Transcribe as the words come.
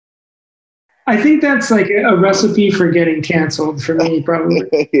I think that's like a recipe for getting canceled for me, probably.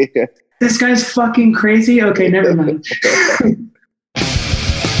 Yeah. This guy's fucking crazy? Okay, never mind.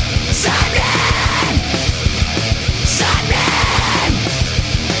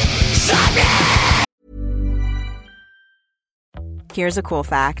 Here's a cool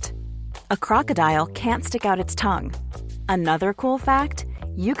fact. A crocodile can't stick out its tongue. Another cool fact,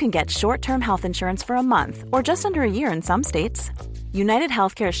 you can get short-term health insurance for a month or just under a year in some states. United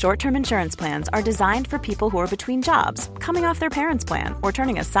Healthcare short-term insurance plans are designed for people who are between jobs, coming off their parents' plan, or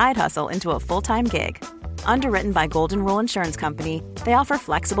turning a side hustle into a full-time gig. Underwritten by Golden Rule Insurance Company, they offer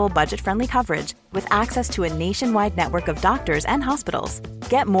flexible, budget-friendly coverage with access to a nationwide network of doctors and hospitals.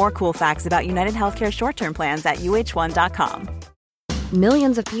 Get more cool facts about United Healthcare short-term plans at uh1.com.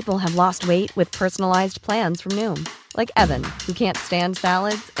 Millions of people have lost weight with personalized plans from Noom. Like Evan, who can't stand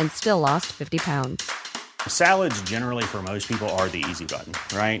salads and still lost 50 pounds. Salads generally for most people are the easy button,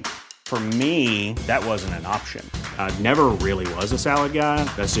 right? For me, that wasn't an option. I never really was a salad guy.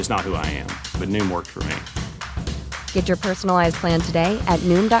 That's just not who I am. But Noom worked for me. Get your personalized plan today at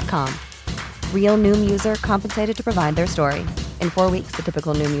Noom.com. Real Noom user compensated to provide their story. In 4 weeks, the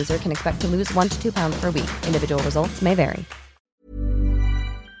typical Noom user can expect to lose 1 to 2 pounds per week. Individual results may vary.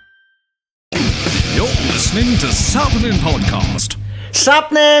 You're listening to Sapnin Podcast.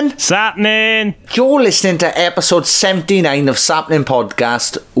 Sapnin! You're listening to episode 79 of Sapnin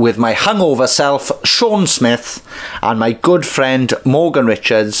Podcast with my hungover self, Sean Smith, and my good friend, Morgan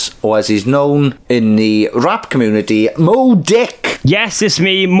Richards, or as he's known in the rap community, Mo Dick. Yes, it's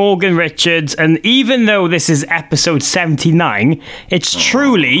me, Morgan Richards, and even though this is episode 79, it's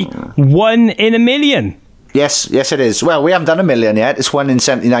truly 1 in a million. Yes, it is. Well, we haven't done a million yet. It's 1 in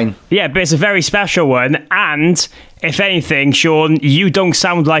 79. Yeah, but it's a very special one. And, if anything, Sean, you don't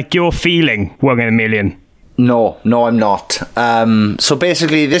sound like you're feeling 1 in a million. No, I'm not. So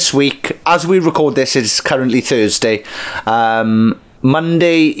basically this week, as we record this, it's currently Thursday.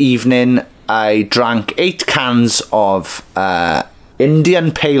 Monday evening, I drank 8 cans of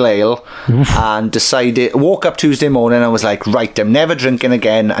Indian Pale Ale and woke up Tuesday morning and I was like, right, I'm never drinking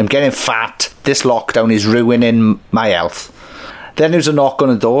again. I'm getting fat. This lockdown is ruining my health. Then there was a knock on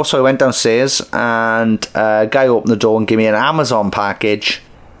the door, so I went downstairs and a guy opened the door and gave me an Amazon package.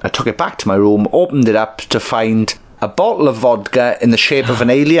 I took it back to my room, opened it up to find a bottle of vodka in the shape of an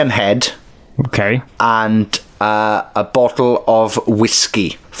alien head. Okay. And a bottle of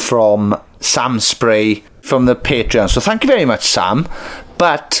whiskey from Sam Spray from the Patreon. So thank you very much, Sam.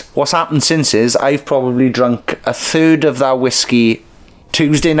 But what's happened since is I've probably drunk a third of that whiskey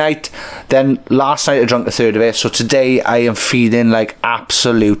Tuesday night. Then last night I drank a third of it. So today I am feeling like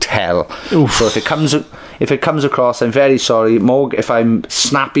absolute hell. Oof. So if it comes across, I'm very sorry, Morg. If I'm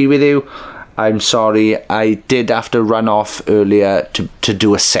snappy with you, I'm sorry. I did have to run off earlier to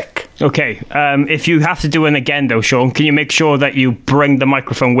do a sick. Okay, if you have to do it again though, Sean, can you make sure that you bring the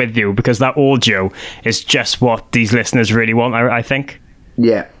microphone with you? Because that audio is just what these listeners really want, I think.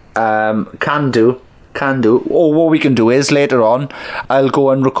 Yeah, can do. Or what we can do is, later on, I'll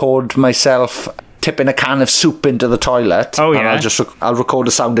go and record myself tipping a can of soup into the toilet. Oh, yeah. And I'll record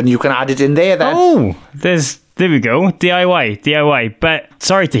a sound and you can add it in there then. Oh, there we go. DIY. But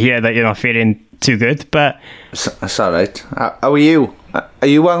sorry to hear that you're not feeling too good, but... That's all right. How are you? Are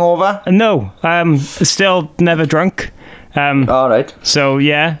you hungover? No, still never drunk. All right. So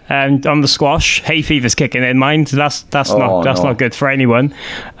yeah, on the squash, hay fever's kicking in. Mind that's not good for anyone.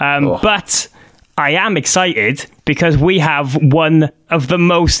 But I am excited because we have one of the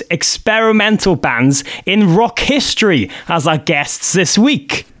most experimental bands in rock history as our guests this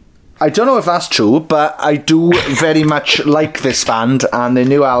week. I don't know if that's true, but I do very much like this band, and the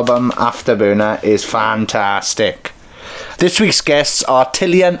new album, Afterburner, is fantastic. This week's guests are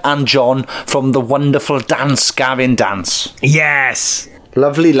Tillian and John from the wonderful Dance Gavin Dance. Yes!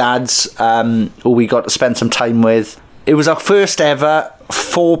 Lovely lads who we got to spend some time with. It was our first ever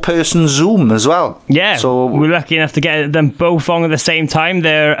 4-person Zoom as well. Yeah, so we're lucky enough to get them both on at the same time.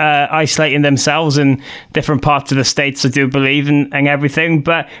 They're isolating themselves in different parts of the States, I do believe, and everything.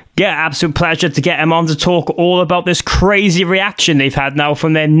 But yeah, absolute pleasure to get them on to talk all about this crazy reaction they've had now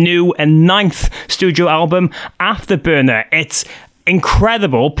from their new and 9th studio album, Afterburner. It's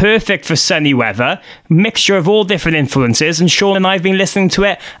incredible, perfect for sunny weather, mixture of all different influences, and Sean and I have been listening to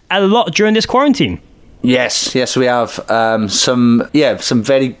it a lot during this quarantine. Yes, we have some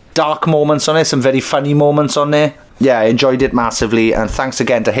very dark moments on it, some very funny moments on there. yeah, I enjoyed it massively, and thanks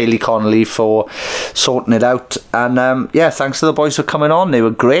again to Hayley Connolly for sorting it out, and yeah, thanks to the boys for coming on. They were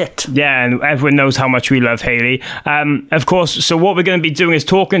great. Yeah, and everyone knows how much we love Hayley. Of course, so what we're going to be doing is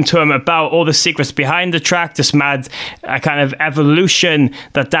talking to him about all the secrets behind the track, this mad kind of evolution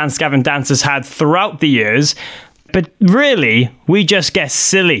that Dance Gavin Dance has had throughout the years. But really, we just get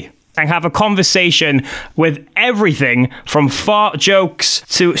silly and have a conversation with everything from fart jokes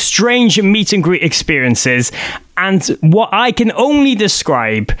to strange meet and greet experiences and what I can only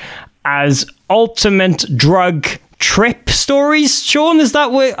describe as ultimate drug trip stories. Sean, is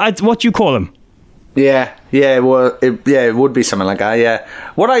that what you call them? Yeah, well, it would be something like that, yeah.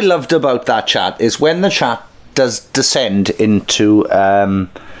 What I loved about that chat is when the chat does descend into...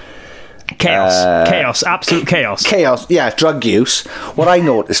 chaos, absolute chaos. Yeah, drug use. What I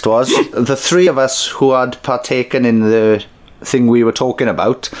noticed was the three of us who had partaken in the thing we were talking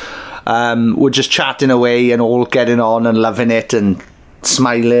about were just chatting away and all getting on and loving it and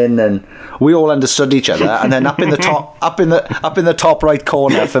smiling, and we all understood each other. And then up in the top right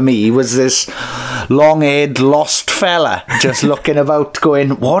corner for me was this long-haired lost fella just looking about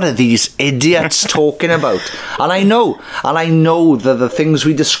going, what are these idiots talking about? And I know that the things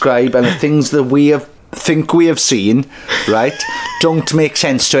we describe and the things that think we have seen, right, don't make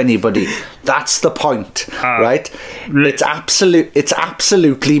sense to anybody. That's the point, right? It's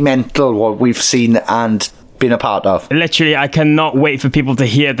absolutely mental what we've seen and been a part of. Literally, I cannot wait for people to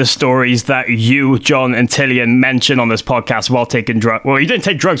hear the stories that you, John, and Tillian mention on this podcast while taking drugs. Well, you didn't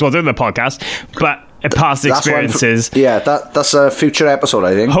take drugs while doing the podcast, but past experiences. That's a future episode,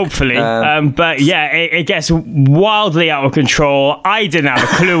 I think. Hopefully. But yeah, it gets wildly out of control. I didn't have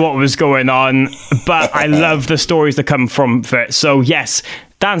a clue what was going on, but I love the stories that come from it. So yes,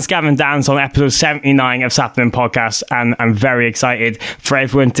 Dance Gavin Dance on episode 79 of Sapling Podcast, and I'm very excited for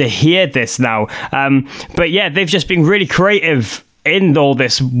everyone to hear this now. But yeah, they've just been really creative in all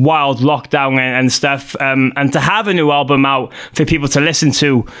this wild lockdown and stuff, and to have a new album out for people to listen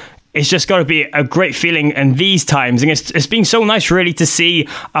to, it's just got to be a great feeling in these times. And it's been so nice really to see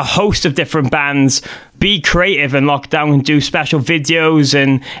a host of different bands be creative in lockdown and do special videos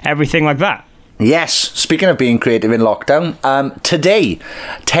and everything like that. Yes, speaking of being creative in lockdown, today,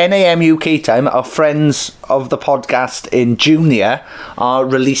 10 a.m. UK time, our friends of the podcast in Junior are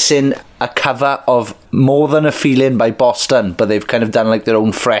releasing a cover of More Than a Feeling by Boston, but they've kind of done like their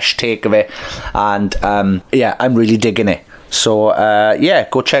own fresh take of it, and yeah, I'm really digging it. So yeah,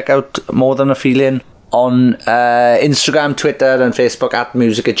 go check out More Than a Feeling on Instagram, Twitter and Facebook at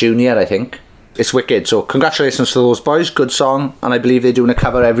Musica Junior, I think. It's wicked. So congratulations to those boys. Good song. And I believe they're doing a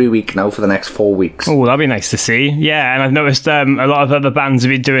cover every week now for the next 4 weeks. Oh, that'd be nice to see. Yeah, and I've noticed a lot of other bands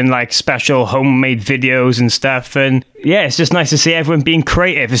have been doing like special homemade videos and stuff. And yeah, it's just nice to see everyone being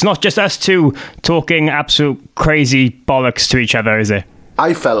creative. It's not just us two talking absolute crazy bollocks to each other, is it?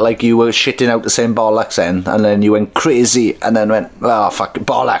 I felt like you were shitting out the same bollocks then, and then you went crazy, and then went, oh, fuck,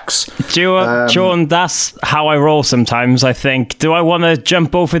 bollocks. Do you, Sean, that's how I roll sometimes, I think. Do I want to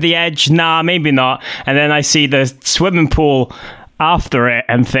jump over the edge? Nah, maybe not. And then I see the swimming pool after it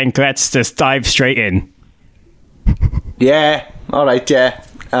and think, let's just dive straight in. Yeah, all right, yeah.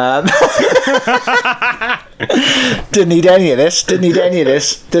 Didn't need any of this. Didn't need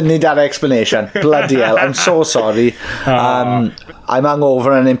that explanation. Bloody hell, I'm so sorry. I'm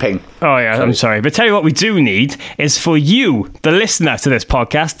hungover and in pain. Oh yeah, I'm sorry. But tell you what we do need is for you, the listener to this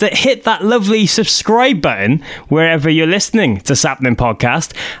podcast, to hit that lovely subscribe button wherever you're listening to Sapling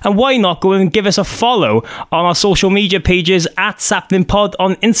Podcast. And why not go and give us a follow on our social media pages at Sapling Pod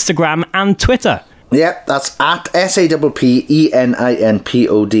on Instagram and Twitter. Yep, that's at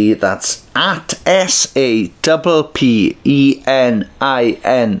SAPPENINPOD. That's at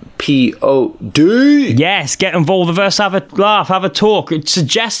SAPPENINPOD. Yes, get involved with us, have a laugh, have a talk,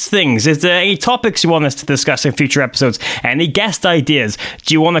 suggest things. Is there any topics you want us to discuss in future episodes? Any guest ideas?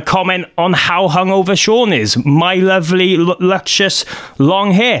 Do you want to comment on how hungover Sean is? My lovely, luscious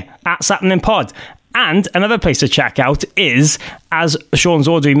long hair at Sapling Pod. And another place to check out is, as Sean's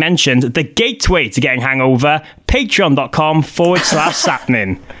already mentioned, the gateway to getting hangover,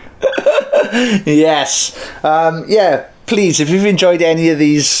 patreon.com/sapling. Yes. Yeah, please, if you've enjoyed any of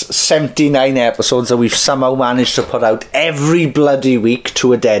these 79 episodes that we've somehow managed to put out every bloody week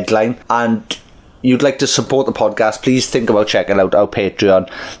to a deadline, and you'd like to support the podcast, please think about checking out our Patreon.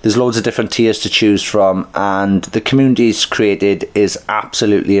 There's loads of different tiers to choose from, and the community it's created is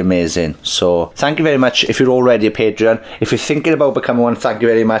absolutely amazing. So thank you very much if you're already a Patreon. If you're thinking about becoming one, thank you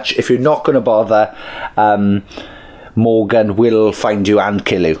very much. If you're not going to bother, Morgan will find you and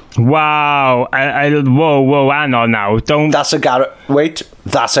kill you. Wow. Whoa, hang on now. Don't... That's a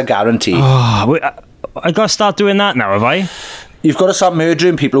guarantee. I got to start doing that now, have I? You've got to start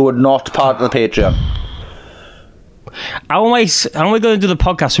murdering people who are not part of the Patreon. How am I going to do the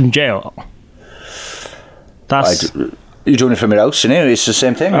podcast from jail? That's... You're doing it from your house, innit? It's the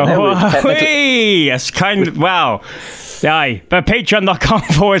same thing. It's kind of... Wow. Aye, but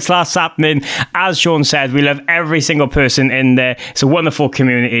patreon.com/sappening. As Sean said, we love every single person in there. It's a wonderful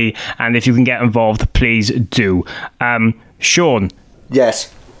community, and if you can get involved, please do. Sean.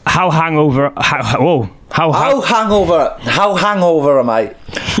 Yes. How hangover am I?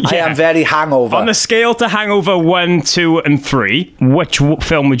 Yeah. I am very hangover. On the scale to Hangover 1, 2, and 3, which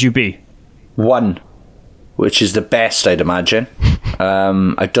film would you be? 1, which is the best, I'd imagine.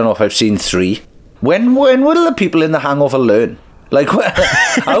 I don't know if I've seen 3. When will the people in The Hangover learn? Like,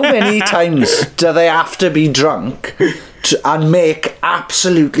 how many times do they have to be drunk and make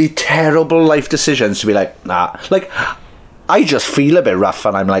absolutely terrible life decisions to be like, nah. Like, I just feel a bit rough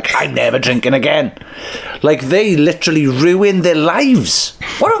and I'm like, I'm never drinking again. Like, they literally ruin their lives.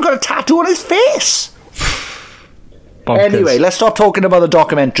 What, I've got a tattoo on his face? Bonkers. Anyway, let's stop talking about the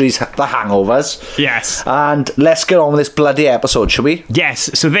documentaries, The Hangovers. Yes. And let's get on with this bloody episode, shall we?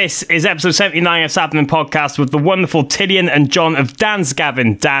 Yes. So this is episode 79 of Sappening Podcast with the wonderful Tillian and John of Dance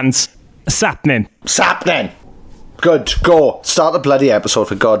Gavin. Dance. Sappening. Sappening. Good. Go. Start the bloody episode,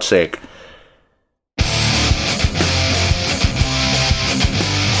 for God's sake.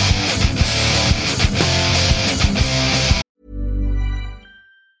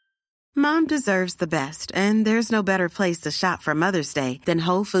 Mom deserves the best, and there's no better place to shop for Mother's Day than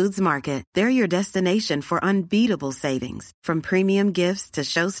Whole Foods Market. They're your destination for unbeatable savings, from premium gifts to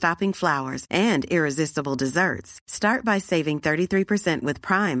show-stopping flowers and irresistible desserts. Start by saving 33% with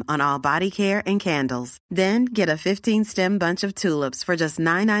Prime on all body care and candles. Then get a 15-stem bunch of tulips for just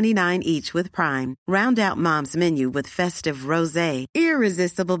 $9.99 each with Prime. Round out Mom's menu with festive rosé,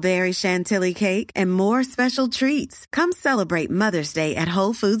 irresistible berry chantilly cake, and more special treats. Come celebrate Mother's Day at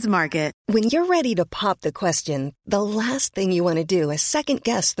Whole Foods Market. When you're ready to pop the question, the last thing you want to do is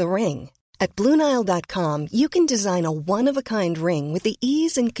second-guess the ring. At BlueNile.com, you can design a one-of-a-kind ring with the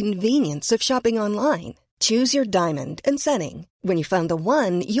ease and convenience of shopping online. Choose your diamond and setting. When you find the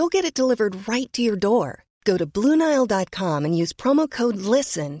one, you'll get it delivered right to your door. Go to BlueNile.com and use promo code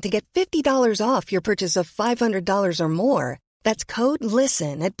LISTEN to get $50 off your purchase of $500 or more. That's code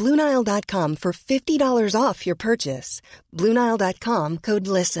LISTEN at BlueNile.com for $50 off your purchase. BlueNile.com, code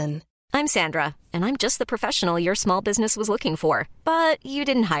LISTEN. I'm Sandra, and I'm just the professional your small business was looking for. But you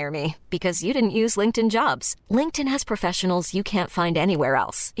didn't hire me because you didn't use LinkedIn Jobs. LinkedIn has professionals you can't find anywhere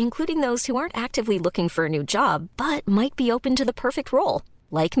else, including those who aren't actively looking for a new job, but might be open to the perfect role,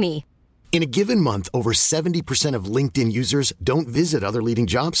 like me. In a given month, over 70% of LinkedIn users don't visit other leading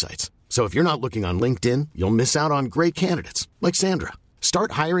job sites. So if you're not looking on LinkedIn, you'll miss out on great candidates like Sandra.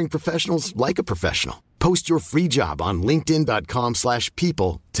 Start hiring professionals like a professional. Post your free job on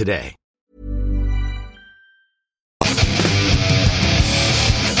linkedin.com/people today.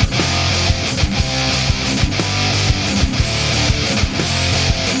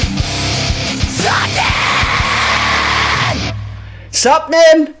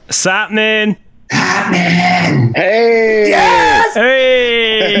 Sappening! Sappening! Sappening! Hey! Yes!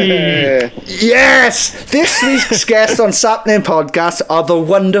 Hey! Yes! This week's guests on Sappening Podcast are the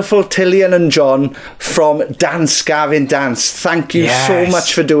wonderful Tillian and John from Dance Gavin Dance. Thank you so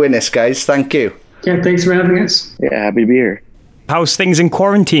much for doing this, guys. Thank you. Yeah, thanks for having us. Yeah, happy to be here. How's things in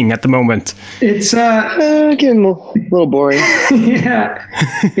quarantine at the moment? It's getting a little boring. Yeah,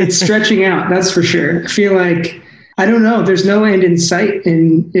 it's stretching out, that's for sure. I feel like, I don't know, there's no end in sight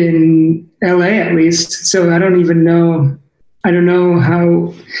in LA at least, so I don't know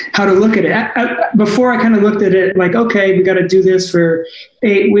how to look at it. Before I kind of looked at it like, okay, we got to do this for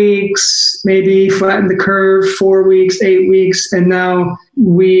 8 weeks, maybe flatten the curve, 4 weeks, 8 weeks, and now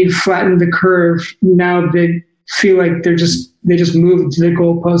we've flattened the curve. Now they feel like they just moved to the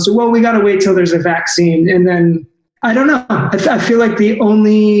goalpost. So, well, we got to wait till there's a vaccine, and then I don't know. I feel like the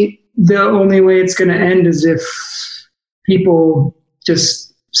only way it's going to end is if people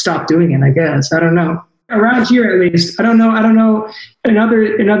just stop doing it, I guess. I don't know. Around here, at least, I don't know. In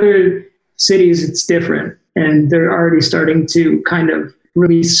other cities, it's different, and they're already starting to kind of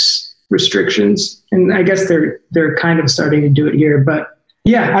release restrictions, and I guess they're kind of starting to do it here. But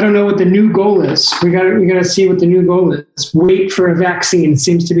yeah, I don't know what the new goal is. We gotta see what the new goal is. Wait for a vaccine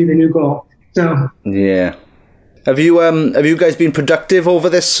seems to be the new goal. So yeah. Have you guys been productive over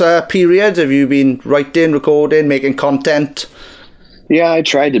this period? Have you been writing, recording, making content? Yeah, I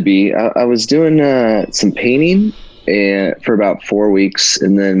tried to be. I was doing some painting for about 4 weeks,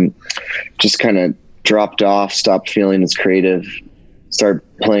 and then just kind of dropped off, stopped feeling as creative, started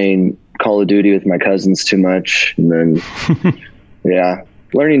playing Call of Duty with my cousins too much. And then, yeah,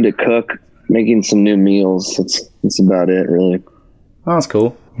 learning to cook, making some new meals. That's about it, really. Oh, that's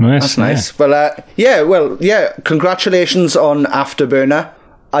cool. Nice, that's nice. Well, congratulations on Afterburner.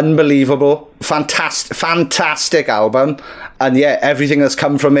 Unbelievable. Fantastic album. And yeah, everything that's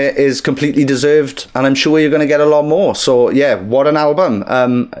come from it is completely deserved. And I'm sure you're going to get a lot more. So yeah, what an album.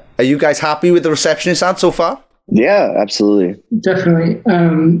 Are you guys happy with the reception it's had so far? Yeah, absolutely. Definitely.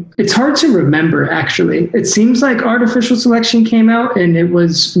 It's hard to remember, actually. It seems like Artificial Selection came out and it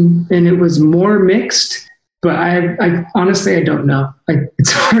was more mixed, but I honestly, I don't know.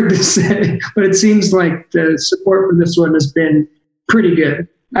 It's hard to say, but it seems like the support for this one has been pretty good.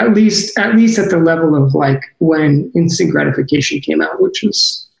 At least at the level of like when Instant Gratification came out, which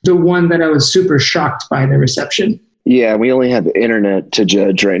was the one that I was super shocked by the reception. Yeah, we only have the internet to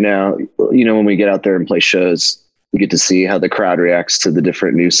judge right now. You know, when we get out there and play shows, we get to see how the crowd reacts to the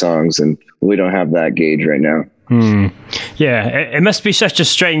different new songs, and we don't have that gauge right now. Yeah, it must be such a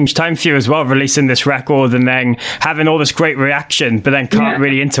strange time for you as well, releasing this record and then having all this great reaction, but then can't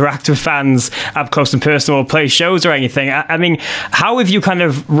really interact with fans up close and personal, play shows or anything. I mean, how have you kind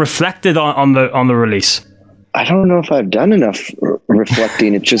of reflected on the release? I don't know if I've done enough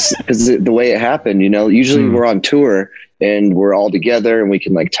reflecting. It's just because the way it happened, you know, usually we're on tour and we're all together and we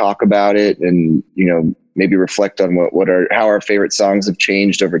can like talk about it and, you know, maybe reflect on how our favorite songs have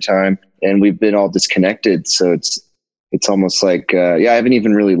changed over time. And we've been all disconnected. So it's almost like, I haven't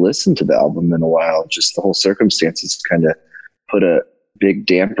even really listened to the album in a while. Just the whole circumstances kind of put a big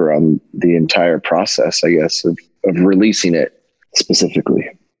damper on the entire process, I guess, of releasing it specifically.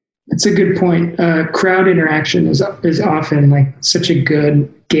 It's a good point. Crowd interaction is often like such a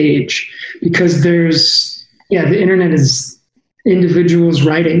good gauge because the internet is individuals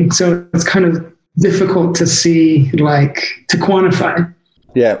writing. So it's kind of difficult to see, to quantify.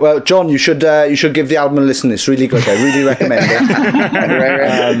 Yeah, well, John, you should give the album a listen. It's really good. I really recommend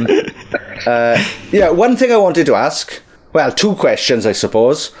it. One thing I wanted to ask, well, two questions, I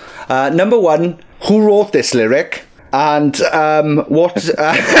suppose. Number one, who wrote this lyric? And what?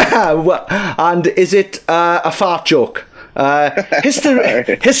 And is it a fart joke?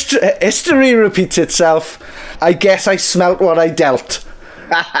 History repeats itself. I guess I smelt what I dealt.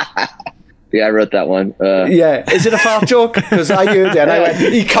 Yeah, I wrote that one. Is it a fart joke? Because I heard it and I went,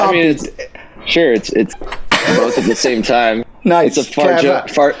 he can't. Sure, it's both at the same time. Nice. It's a fart joke.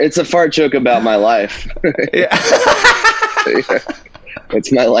 It's a fart joke about my life. Yeah. It's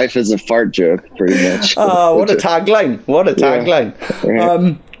my life as a fart joke, pretty much. Oh, what a tagline! What a tagline!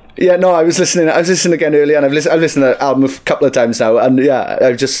 Yeah. I was listening again earlier, and I've listened to the album a couple of times now, and yeah,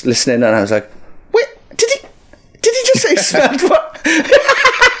 I was just listening, and I was like, wait, did he just say smelled what?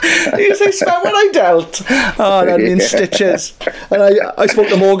 Did he say smelled what I dealt? Oh, that in stitches. And I spoke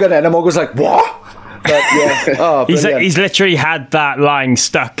to Morgan, and Morgan was like, what? But yeah, he's literally had that line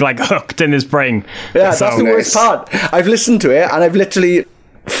stuck, like hooked in his brain. Yeah, that's the worst part. I've listened to it and I've literally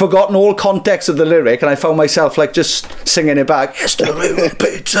forgotten all context of the lyric, and I found myself like just singing it back. History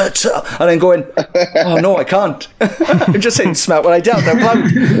repeats itself, and then going, "Oh no, I can't." I'm just saying, "Smell what I dealt."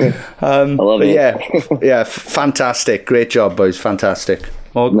 I love it. Yeah, fantastic, great job, boys, fantastic.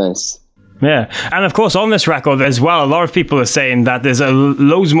 Nice. Yeah, and of course on this record as well, a lot of people are saying that there's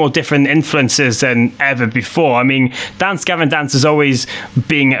loads more different influences than ever before. I mean, Dance Gavin Dance has always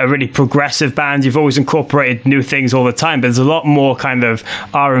been a really progressive band. You've always incorporated new things all the time, but there's a lot more kind of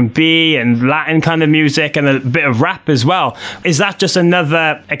R&B and Latin kind of music and a bit of rap as well. Is that just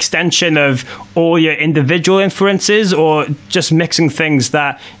another extension of all your individual influences, or just mixing things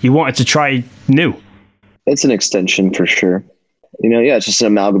that you wanted to try new? It's an extension for sure. It's just an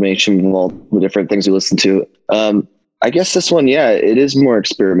amalgamation of all the different things we listen to. I guess this one, it is more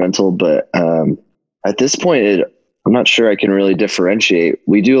experimental, but at this point, I'm not sure I can really differentiate.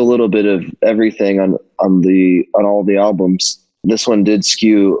 We do a little bit of everything on all the albums. This one did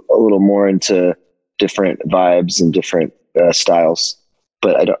skew a little more into different vibes and different styles,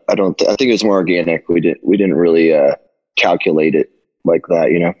 but I think it was more organic. We didn't really calculate it like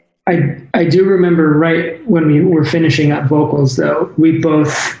that, I do remember right when we were finishing up vocals, though, we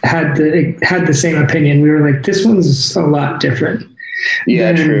both had the same opinion. We were like, this one's a lot different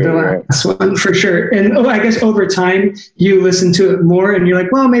than the last one, for sure. And I guess over time, you listen to it more and you're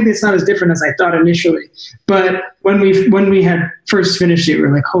like, well, maybe it's not as different as I thought initially. But when we had first finished it, we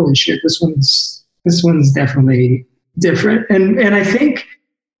were like, holy shit, this one's definitely different. And I think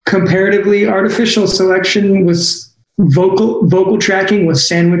comparatively, Artificial Selection was vocal tracking was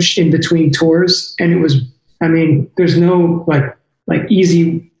sandwiched in between tours, and it was, there's no like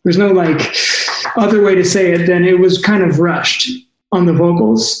easy, there's no like other way to say it than it was kind of rushed. on the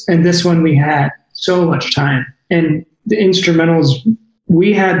vocals, and this one we had so much time. And the instrumentals,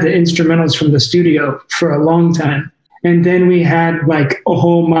 we had the instrumentals from the studio for a long time. And then we had like a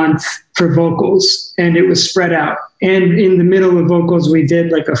whole month for vocals, and it was spread out. And in the middle of vocals, we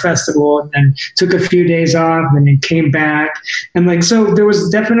did like a festival and then took a few days off and then came back. And like, so there was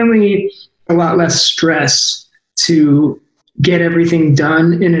definitely a lot less stress to get everything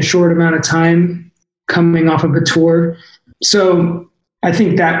done in a short amount of time coming off of a tour. So I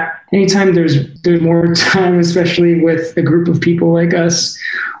think that anytime there's more time, especially with a group of people like us,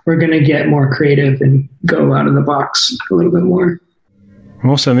 we're going to get more creative and go out of the box a little bit more.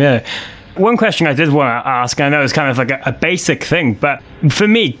 Awesome, yeah. One question I did want to ask, I know it's kind of like a basic thing, but for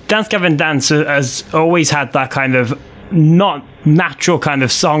me, Dance Gavin Dance has always had that kind of not natural kind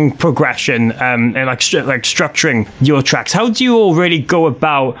of song progression and like structuring your tracks. How do you all really go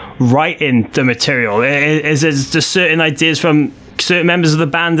about writing the material? Is it just certain ideas from certain members of the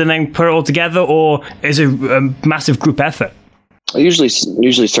band and then put it all together, or is it a massive group effort? It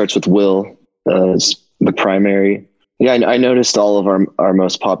usually starts with Will as the primary. Yeah, I noticed all of our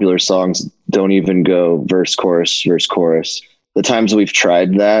most popular songs don't even go verse, chorus. The times we've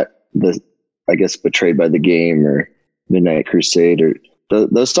tried that, I guess Betrayed by the Game or Midnight Crusade, or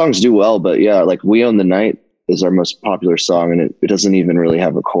those songs do well, but yeah, like We Own the Night is our most popular song, and it doesn't even really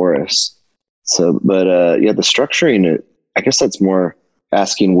have a chorus. So, but yeah, the structuring, I guess that's more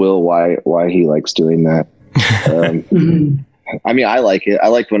asking Will why he likes doing that. I mean, I like it. I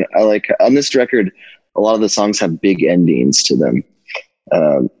like on this record, a lot of the songs have big endings to them,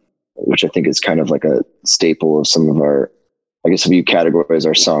 which I think is kind of like a staple of some of our, I guess if you categorize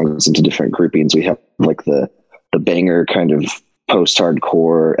our songs into different groupings, we have like the banger kind of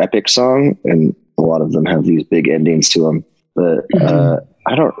post-hardcore epic song, and a lot of them have these big endings to them. But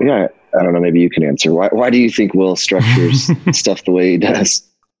I don't know. Maybe you can answer. Why do you think Will structures stuff the way he does?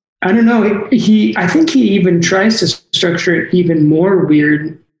 I don't know. I think he even tries to structure it even more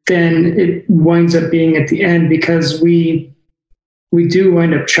weird than it winds up being at the end, because we do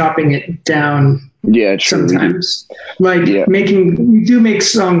wind up chopping it down. Yeah, true. Sometimes, we do make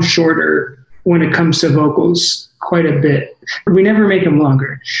songs shorter when it comes to vocals quite a bit. We never make them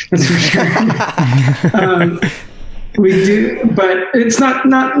longer. That's for sure. We do, but it's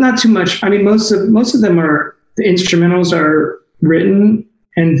not too much. I mean, most of them are, the instrumentals are written,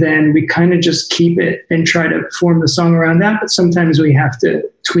 and then we kind of just keep it and try to form the song around that. But sometimes we have to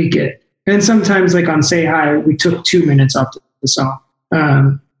tweak it. And sometimes, like on Say Hi, we took 2 minutes off the song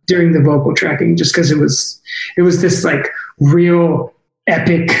during the vocal tracking, just because it was this like real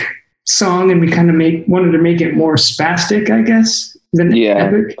epic song, and we kind of wanted to make it more spastic, I guess, than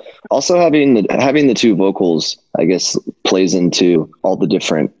epic. Also, having the two vocals, I guess, plays into all the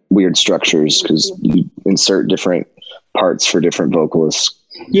different weird structures, because you insert different parts for different vocalists.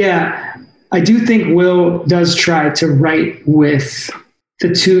 Yeah, I do think Will does try to write with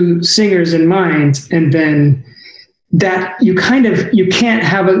the two singers in mind, and then that you can't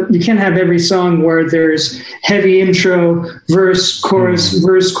have every song where there's heavy intro, verse, chorus,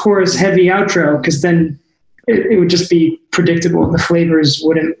 heavy outro, because then it would just be predictable. The flavors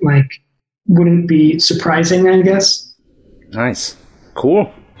wouldn't be surprising, I guess. Nice.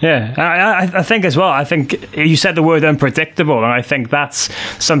 Cool. Yeah, I think as well, I think you said the word unpredictable, and I think that's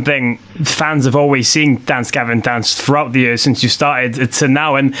something fans have always seen Dance Gavin Dance throughout the years since you started to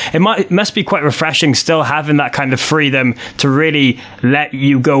now, and it must be quite refreshing still having that kind of freedom to really let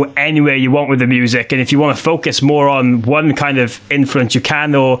you go anywhere you want with the music, and if you want to focus more on one kind of influence you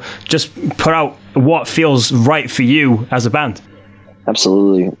can, or just put out what feels right for you as a band.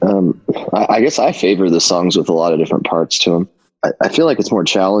 Absolutely. I guess I favor the songs with a lot of different parts to them. I feel like it's more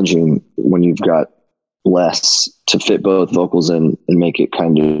challenging when you've got less to fit both vocals in and make it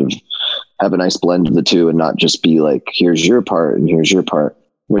kind of have a nice blend of the two, and not just be like, here's your part and here's your part,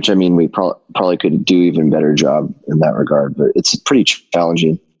 which I mean, we probably could do even better job in that regard, but it's pretty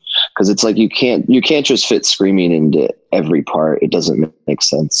challenging because it's like, you can't just fit screaming into every part. It doesn't make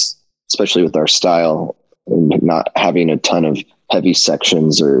sense, especially with our style and not having a ton of heavy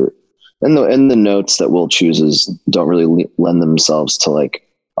sections and the notes that Will chooses don't really lend themselves to like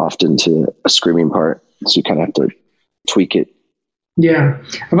often to a screaming part. So you kind of have to tweak it. Yeah.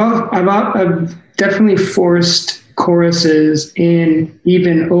 I've definitely forced choruses in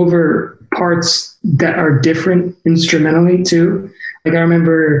even over parts that are different instrumentally too. Like I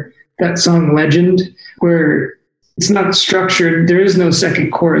remember that song Legend, where it's not structured. There is no second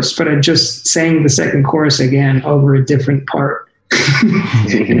chorus, but I just sang the second chorus again over a different part.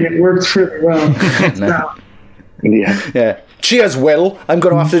 And it works really well. Yeah. cheers, Will. I'm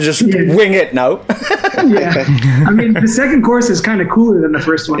going to have to just wing it now. Yeah. I mean, the second chorus is kind of cooler than the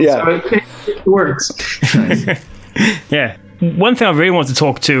first one, so it works. Yeah. One thing I really want to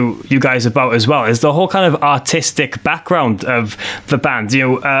talk to you guys about as well is the whole kind of artistic background of the band.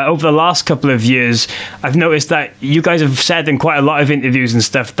 You know, over the last couple of years, I've noticed that you guys have said in quite a lot of interviews and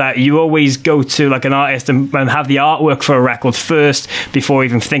stuff that you always go to like an artist and have the artwork for a record first before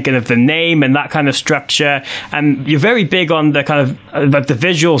even thinking of the name and that kind of structure. And you're very big on the kind of like the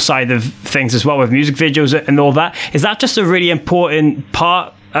visual side of things as well, with music videos and all that. Is that just a really important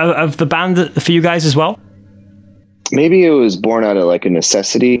part of the band for you guys as well? Maybe it was born out of like a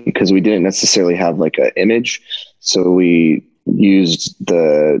necessity because we didn't necessarily have like an image. So we used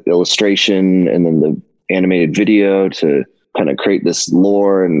the illustration and then the animated video to kind of create this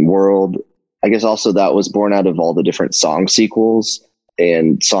lore and world. I guess also that was born out of all the different song sequels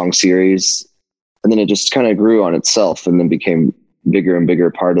and song series. And then it just kind of grew on itself and then became bigger and bigger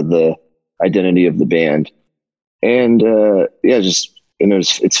part of the identity of the band. And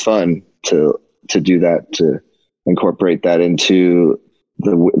it's fun to do that, to incorporate that into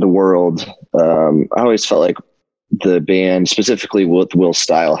the world. I always felt like the band, specifically with Will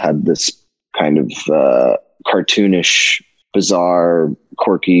Style, had this kind of cartoonish, bizarre,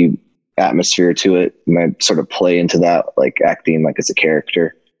 quirky atmosphere to it, and I sort of play into that, like acting like it's a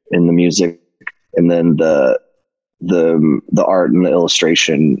character in the music, and then the art and the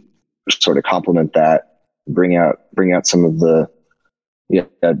illustration sort of complement that, bring out some of the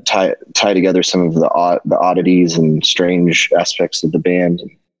tie together some of the oddities and strange aspects of the band.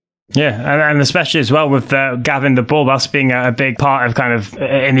 Yeah, and especially as well with Gavin the Bull, that's being a big part of kind of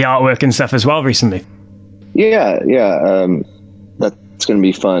in the artwork and stuff as well recently. Yeah. That's going to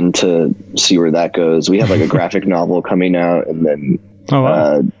be fun to see where that goes. We have like a graphic novel coming out, and then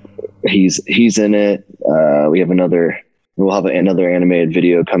he's in it. We'll have another animated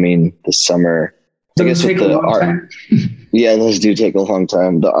video coming this summer. I guess with the art, yeah, those do take a long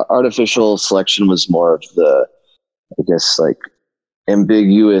time. The artificial selection was more of the, I guess, like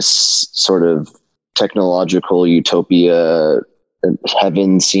ambiguous sort of technological utopia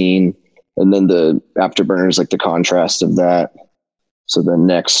heaven scene, and then the afterburners, like the contrast of that. So the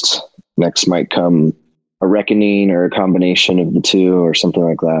next might come a reckoning or a combination of the two or something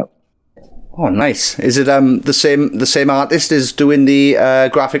like that. Oh, nice. Is it the same artist is doing the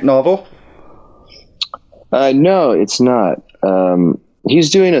graphic novel? No, it's not. He's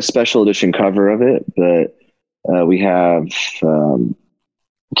doing a special edition cover of it, but we have,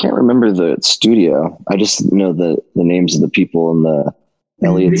 I can't remember the studio. I just know the names of the people and the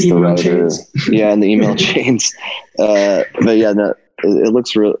Elliot's the writer. Yeah, and the email chains. But yeah, no, it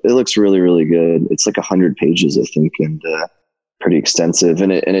looks really, really good. It's like 100 pages, I think, and pretty extensive.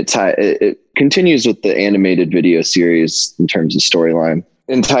 And it continues with the animated video series in terms of storyline,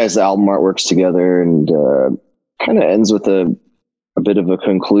 and ties the album artworks together, and kind of ends with a bit of a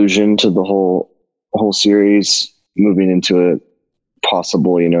conclusion to the whole series, moving into a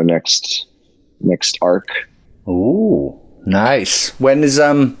possible, next arc. Ooh, nice. When is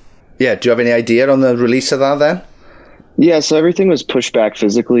do you have any idea on the release of that then? Yeah, so everything was pushed back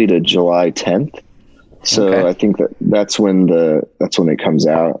physically to July 10th. So okay. I think that's when it comes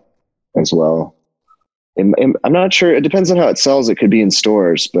out as well. I'm not sure. It depends on how it sells. It could be in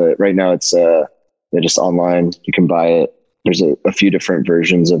stores, but right now it's just online. You can buy it. There's a few different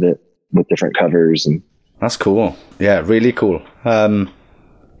versions of it with different covers, and that's cool. Yeah, really cool.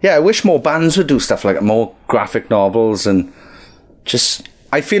 I wish more bands would do stuff like more graphic novels, and just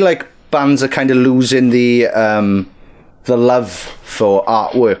I feel like bands are kind of losing the love for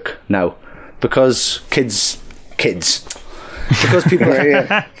artwork now because kids. Because people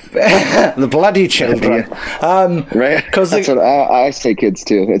are the bloody children, right? Because that's what I say, kids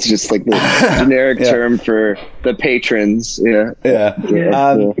too. It's just like the generic term for the patrons. Yeah.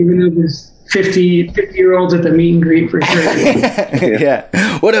 Even though there's 50-year-olds at the meet and greet for sure. Yeah.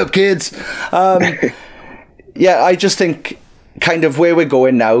 What up, kids? I just think kind of where we're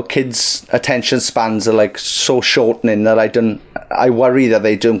going now, kids' attention spans are like so shortening that I worry that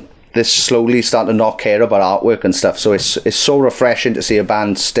they're slowly starting to not care about artwork and stuff. So it's so refreshing to see a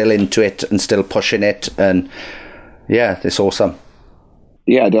band still into it and still pushing it, and yeah, it's awesome.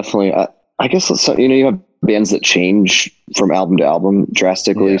 Yeah, definitely. I guess you have bands that change from album to album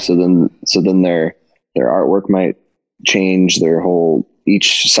drastically. Yeah. So then their artwork might change.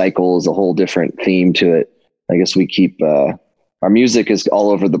 Each cycle is a whole different theme to it. I guess we keep our music is all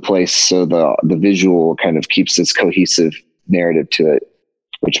over the place, so the visual kind of keeps this cohesive narrative to it,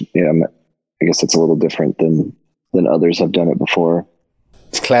 which I guess it's a little different than others have done it before.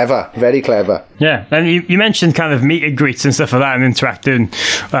 It's clever, very clever. Yeah, and you mentioned kind of meet and greets and stuff like that and interacting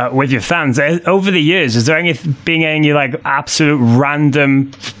with your fans. Over the years, has there been any like absolute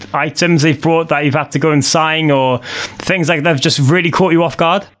random items they've brought that you've had to go and sign, or things like that have just really caught you off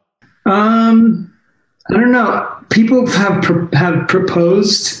guard? I don't know. People have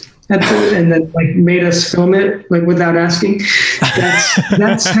proposed and then like made us film it like without asking.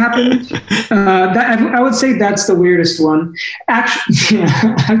 That's happened. I would say that's the weirdest one. Actually,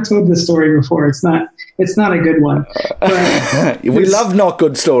 yeah, I've told this story before. It's not a good one. But we love not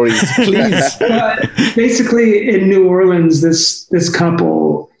good stories, please. But basically, in New Orleans, this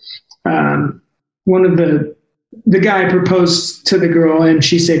couple, one of the guy proposed to the girl and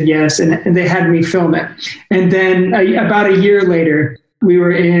she said yes, and they had me film it. And then about a year later, we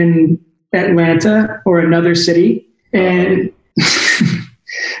were in Atlanta or another city. And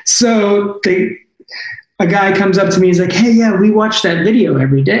so a guy comes up to me, he's like, hey, yeah, we watch that video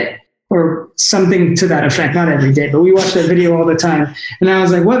every day, or something to that effect. Not every day, but we watch that video all the time. And I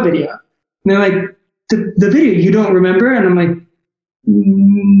was like, what video? And they're like, the video you don't remember? And I'm like,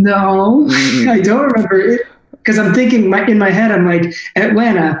 no, I don't remember it. Because I'm thinking in my head, I'm like,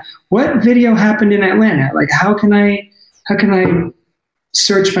 Atlanta, what video happened in Atlanta? Like, how can I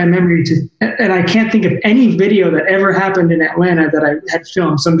search my memory and I can't think of any video that ever happened in Atlanta that I had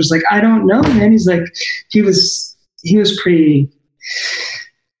filmed. So I'm just like, I don't know, man. He's like, he was pretty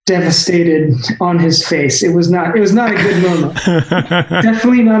devastated on his face. It was not a good moment.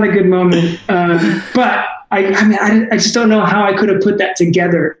 Definitely not a good moment. But I just don't know how I could have put that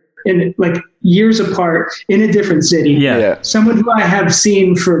together in like years apart in a different city. Yeah. Someone who I have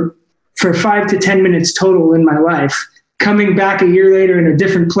seen for 5 to 10 minutes total in my life, coming back a year later in a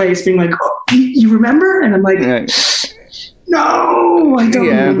different place, being like, oh, you remember? And I'm like, no, I don't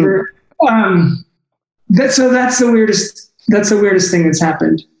remember. That's the weirdest thing that's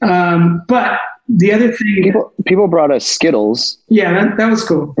happened. But the other thing, people brought us Skittles. Yeah, that was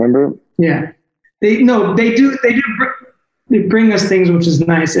cool. Remember? Yeah, they do bring us things, which is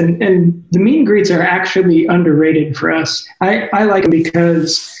nice. And the meet and greets are actually underrated for us. I like them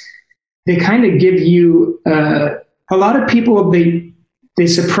because they kind of give you, a lot of people, they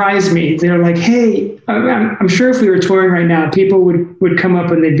surprise me. They're like, hey, I'm sure if we were touring right now, people would come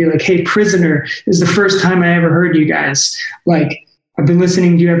up and they'd be like, hey, Prisoner is the first time I ever heard you guys. Like, I've been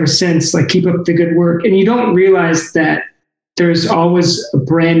listening to you ever since. Like, keep up the good work. And you don't realize that there's always a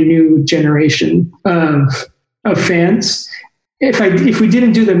brand new generation of fans. If we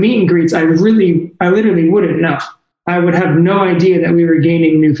didn't do the meet and greets, I literally wouldn't know. I would have no idea that we were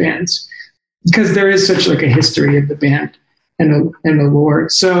gaining new fans, because there is such like a history of the band and the lore.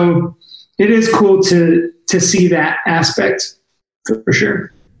 So it is cool to see that aspect for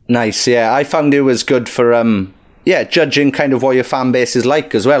sure. Nice. Yeah. I found it was good for, judging kind of what your fan base is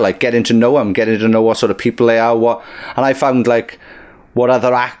like as well, like getting to know them, getting to know what sort of people they are, and I found like what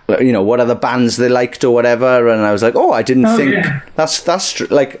other bands they liked or whatever. And I was like, I didn't think that's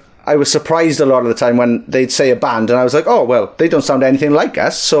like, I was surprised a lot of the time when they'd say a band and I was like, oh, well, they don't sound anything like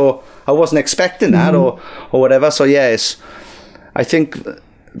us. So I wasn't expecting that or whatever. So yes, I think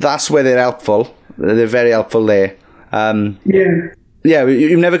that's where they're helpful. They're very helpful there. Yeah,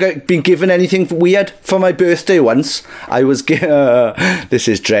 you've never been given anything weird? For my birthday once, I was this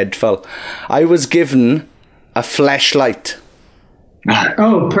is dreadful. I was given a fleshlight.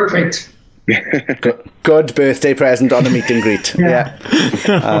 Oh, perfect. Good birthday present on a meet and greet. Yeah.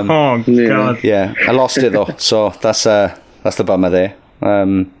 Oh God. Yeah, I lost it though, so that's the bummer there.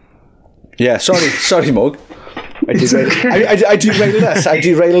 Yeah, sorry, Mug. I derailed us.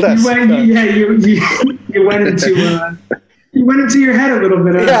 You went into your head a little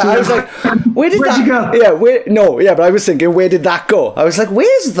bit. Yeah, I was like, where'd you go? Yeah, but I was thinking, where did that go? I was like,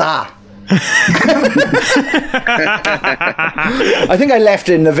 where's that? I think I left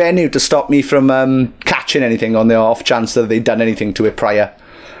it in the venue to stop me from catching anything on the off chance that they'd done anything to it prior.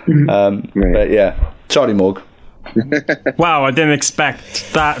 But yeah, sorry, Morg. Wow, I didn't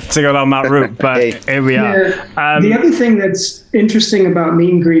expect that to go down that route, but here we are. The other thing that's interesting about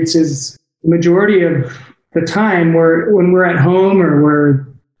meet and greets is the majority of the time when we're at home or we're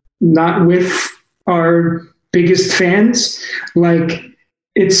not with our biggest fans, like,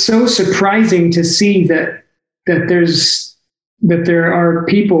 it's so surprising to see that there are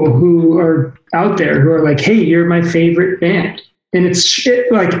people who are out there who are like, hey, you're my favorite band. And it's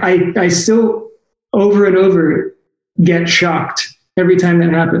like, I still over and over get shocked every time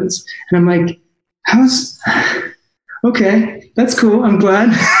that happens. And I'm like, okay, that's cool. I'm glad.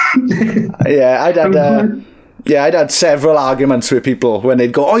 Yeah, Yeah, I'd had several arguments with people when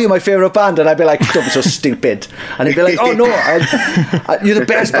they'd go, "Oh, you're my favourite band," and I'd be like, "Don't be so stupid." And he'd be like, "Oh no, you're the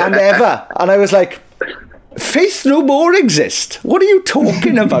best band ever." And I was like, Faith No More exist. What are you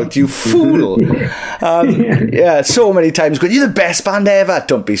talking about, you fool? Yeah, so many times going, "You're the best band ever."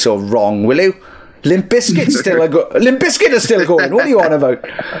 Don't be so wrong, will you? Limp Bizkit is still going. What are you on about?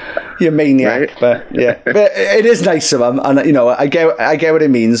 You maniac. Right. But yeah, but it is nice of them, and you know, I get what it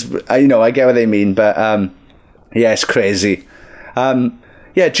means. I get what they mean, but yeah, it's crazy.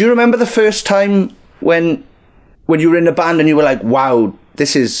 Yeah, do you remember the first time when you were in a band and you were like, "Wow,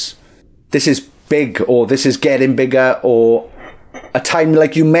 this is big," or "This is getting bigger," or a time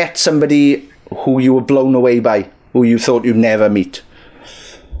like you met somebody who you were blown away by, who you thought you'd never meet?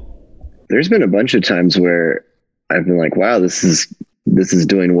 There's been a bunch of times where I've been like, wow, this is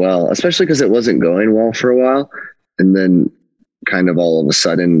doing well, especially because it wasn't going well for a while. And then kind of all of a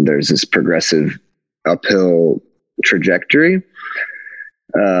sudden there's this progressive uphill trajectory.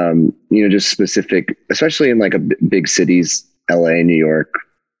 Just specific, especially in like big cities, LA, New York,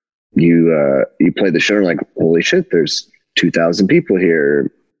 you play the show and like, holy shit, there's 2,000 people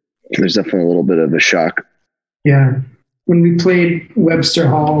here. There's definitely a little bit of a shock. Yeah. When we played Webster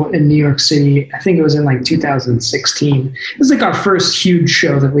Hall in New York City, I think it was in like 2016. It was like our first huge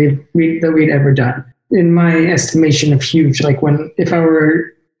show that we'd ever done. In my estimation of huge, like if I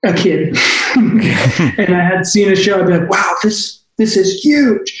were a kid and I had seen a show, I'd be like, wow, this is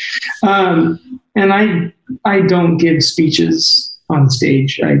huge. And I don't give speeches on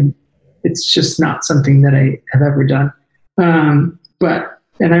stage. It's just not something that I have ever done. And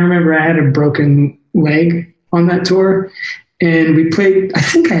I remember I had a broken leg on that tour, and we played, I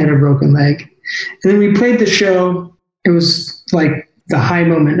think I had a broken leg, and then we played the show. It was like the high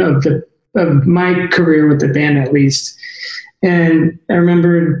moment of my career with the band, at least. And I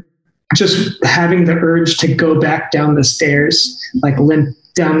remember just having the urge to go back down the stairs, like limp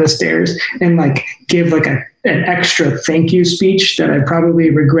down the stairs, and like give like an extra thank you speech that I probably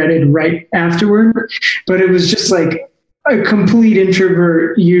regretted right afterward. But it was just like a complete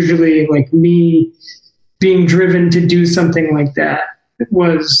introvert, usually, like me being driven to do something like that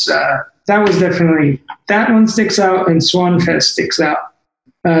was definitely, that one sticks out, and Swanfest sticks out.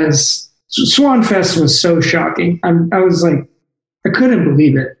 Swanfest was so shocking. I was like, I couldn't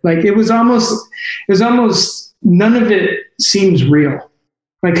believe it. Like it was almost none of it seems real.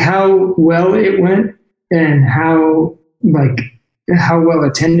 Like how well it went and how well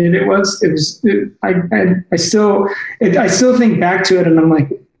attended it was. I still think back to it and I'm like,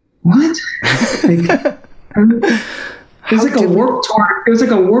 what? Like, it was like a work tour. It was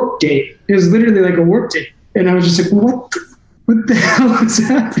like a work date. It was literally like a work date. And I was just like, what the hell is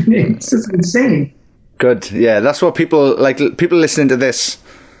happening? This is insane. Good. Yeah, that's what people listening to this,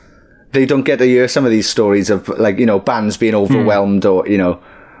 they don't get to hear some of these stories of like, bands being overwhelmed or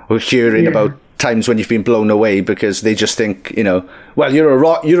hearing about times when you've been blown away, because they just think, well, you're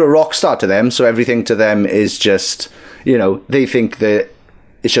a rock star to them, so everything to them is just, they think that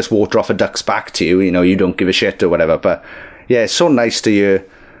it's just water off a duck's back to you, you don't give a shit or whatever. But yeah, it's so nice to hear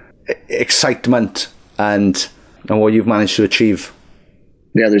excitement and what you've managed to achieve.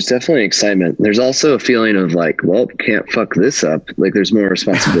 Yeah, there's definitely excitement. There's also a feeling of like, well, can't fuck this up. Like there's more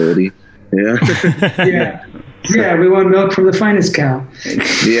responsibility. Yeah. Yeah, we want milk from the finest cow.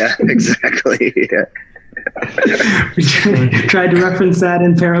 Yeah, exactly. Yeah. We tried to reference that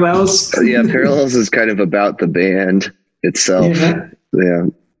in Parallels. Yeah, Parallels is kind of about the band itself. Yeah,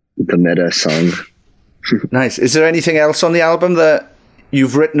 the meta song. Nice. Is there anything else on the album that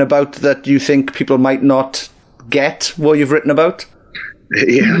you've written about that you think people might not get what you've written about?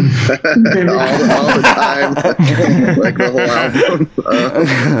 Yeah, all the time, like the whole album.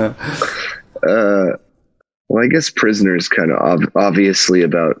 Well, I guess Prisoner is kind of obviously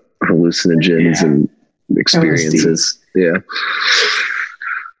about hallucinogens and experiences. LSD. Yeah.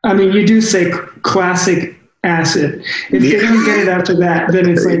 I mean, you do say classic acid. If they don't get it after that, then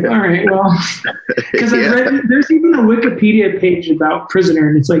it's like, all right, well, because I've read, there's even a Wikipedia page about Prisoner,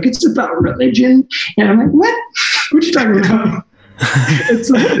 and it's like, it's about religion. And I'm like, what? What are you talking about? It's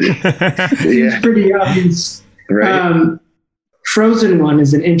like, it's pretty obvious. Right. Frozen one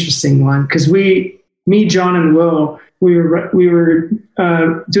is an interesting one because me, John, and Will, we were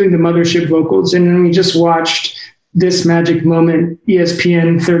doing the Mothership vocals, and then we just watched This Magic Moment,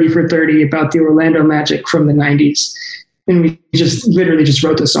 ESPN 30 for 30 about the Orlando Magic from the 90s, and we just literally just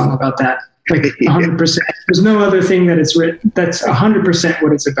wrote the song about that, like 100%. There's no other thing that it's written. That's 100%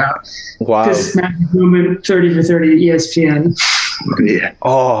 what it's about. Wow. This Magic Moment, 30 for 30, ESPN. Yeah.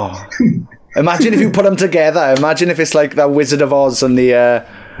 Oh, imagine if you put them together. Imagine if it's like that Wizard of Oz and the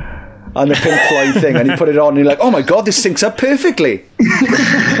on the Pink Floyd thing, and you put it on, and you're like, oh my god, this syncs up perfectly.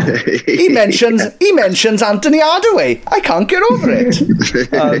 He mentions Anthony Hardaway. I can't get over it.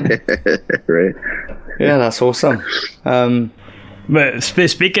 Right. Yeah, that's awesome. But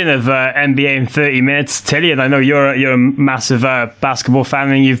speaking of NBA in 30 minutes, Tillian, I know you're a massive basketball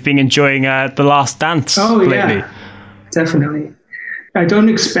fan, and you've been enjoying The Last Dance lately. Yeah, definitely. I don't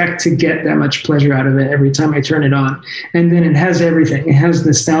expect to get that much pleasure out of it every time I turn it on. And then it has everything. It has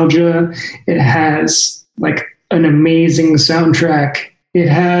nostalgia. It has like an amazing soundtrack. It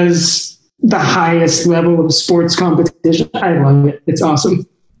has the highest level of sports competition. I love it. It's awesome.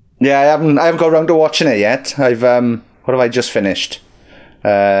 Yeah, I haven't got around to watching it yet. I've what have I just finished?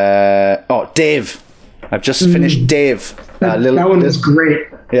 Dave. I've just finished Dave. That one was great.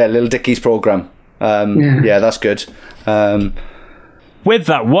 Yeah, Lil Dicky's program. Yeah, that's good. With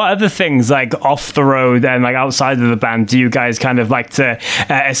that, what other things like off the road and like outside of the band do you guys kind of like to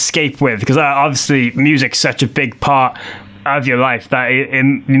escape with? Because obviously music's such a big part of your life that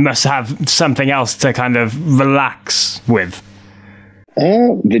you must have something else to kind of relax with.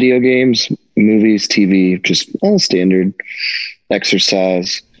 Video games, movies, TV, just all standard.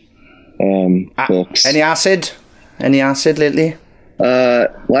 Exercise, books. Any acid lately?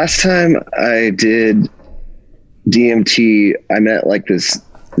 Last time I did DMT, I met like this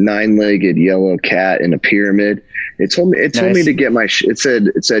 9-legged yellow cat in a pyramid. It told me to get my it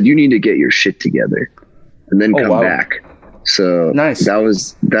said you need to get your shit together and then come back. So nice.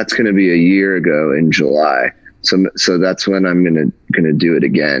 That's going to be a year ago in July. So that's when I'm gonna do it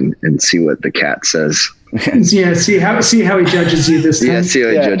again and see what the cat says. Yeah, see how he judges you this time. Yeah, see how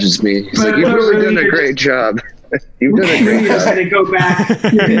he judges me. He's like, you've really done a great job. You've done a great job. You're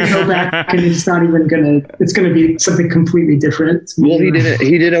gonna go back, and it's not even gonna. It's gonna be something completely different. Well, he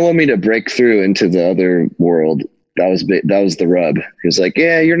didn't want me to break through into the other world. That was the rub. He was like,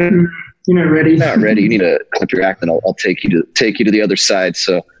 yeah, you're not ready. Not ready. You need to clip your act, and I'll take you to the other side.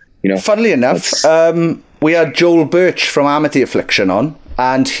 So, funnily enough, we had Joel Birch from Amity Affliction on,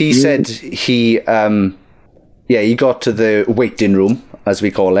 and he said he got to the waiting room, as we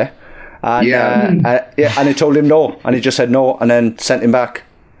call it. And, and I told him no, and he just said no, and then sent him back.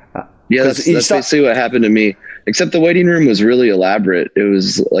 Yeah, that's basically what happened to me. Except the waiting room was really elaborate. It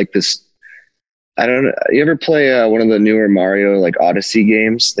was like this. I don't know. You ever play one of the newer Mario like Odyssey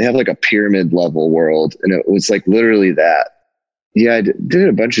games? They have like a pyramid level world, and it was like literally that. Yeah, I did it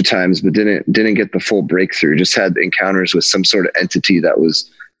a bunch of times, but didn't get the full breakthrough. Just had encounters with some sort of entity that was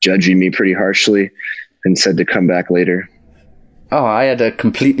judging me pretty harshly, and said to come back later. Oh, I had a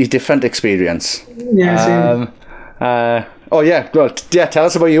completely different experience. Yeah, same. Tell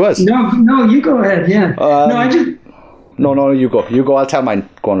us about yours. No, you go ahead. Yeah. No, you go. You go. I'll tell mine.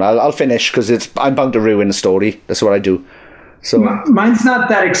 Go on. I'll finish because I'm bound to ruin the story. That's what I do. So mine's not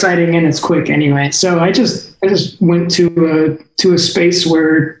that exciting and it's quick anyway. So I just went to a space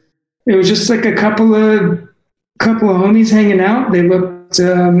where it was just like a couple of homies hanging out. They looked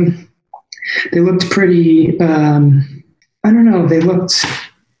pretty. I don't know. They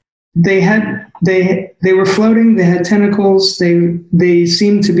were floating. They had tentacles. They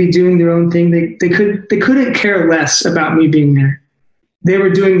seemed to be doing their own thing. They couldn't care less about me being there. They were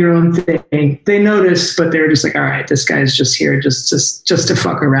doing their own thing. They noticed, but they were just like, all right, this guy's just here just to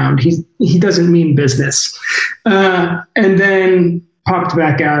fuck around. He doesn't mean business. And then popped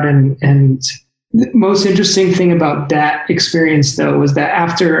back out. And the most interesting thing about that experience, though, was that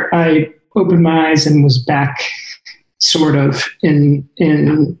after I opened my eyes and was back sort of in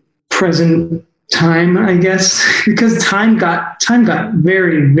present time, I guess, because time got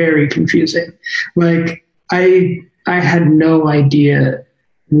very, very confusing. Like I had no idea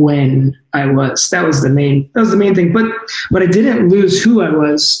when I was. That was the main thing. But I didn't lose who I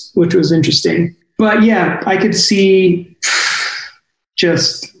was, which was interesting. But yeah, I could see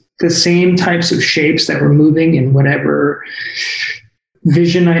just the same types of shapes that were moving in whatever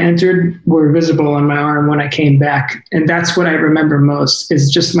vision I entered were visible on my arm when I came back. And that's what I remember most, is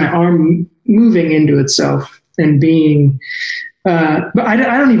just my arm moving into itself and being but I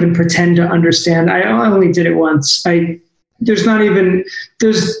don't even pretend to understand. I only did it once. I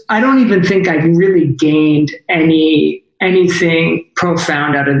don't even think I really gained anything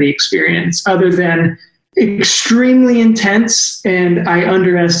profound out of the experience other than extremely intense. And I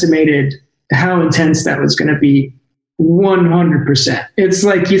underestimated how intense that was going to be. 100%. It's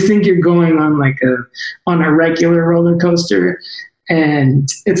like you think you're going on a regular roller coaster, and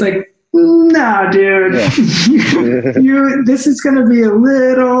it's like, nah, dude, this is going to be a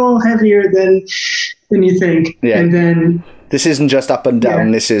little heavier than you think. Yeah. And then this isn't just up and down.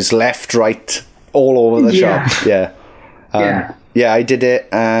 Yeah. This is left, right, all over the shop. Yeah. yeah, I did it,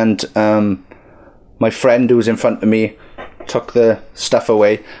 and my friend who was in front of me took the stuff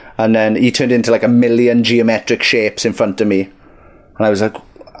away, and then he turned into like a million geometric shapes in front of me, and I was like,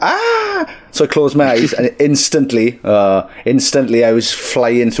 ah! So I closed my eyes, and instantly I was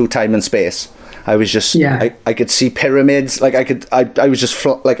flying through time and space. I was just, I could see pyramids, like I was just,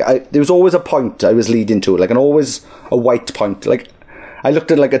 there was always a point I was leading to, like, and always a white point. Like, I looked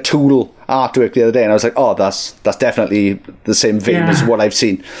at like a Tool artwork the other day, and I was like, oh, that's definitely the same vein as what I've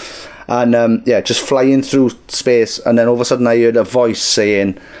seen. And just flying through space, and then all of a sudden I heard a voice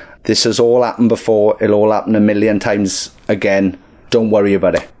saying, this has all happened before, it'll all happen a million times again, don't worry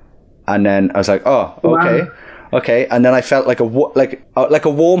about it. And then I was like, oh, okay. And then I felt like a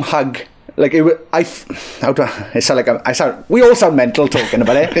warm hug. Like we all sound mental talking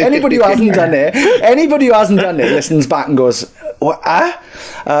about it. Anybody who hasn't done it listens back and goes, what?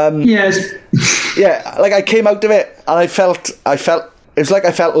 Yes. Yeah, like I came out of it, and I felt it was like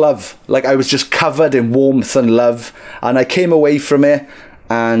I felt love. Like I was just covered in warmth and love, and I came away from it,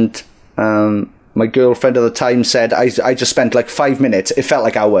 and my girlfriend at the time said I just spent like 5 minutes. It felt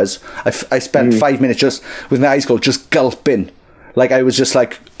like hours. I spent 5 minutes just with my eyes closed, just gulping. Like I was just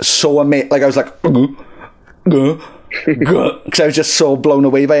like so amazed. Like I was like, because I was just so blown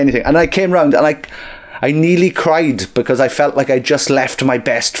away by anything. And I came round, and I nearly cried because I felt like I just left my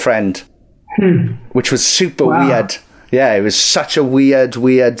best friend, which was super weird. Yeah, it was such a weird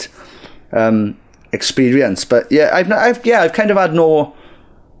experience. But yeah, I've kind of had no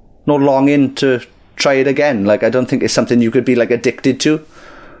longing to try it again. Like I don't think it's something you could be like addicted to.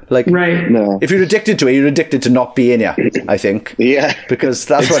 Like, no. If you're addicted to it, you're addicted to not being here, I think. Yeah. Because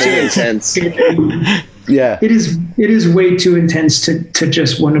that's what it is. Intense. Yeah. It is way too intense to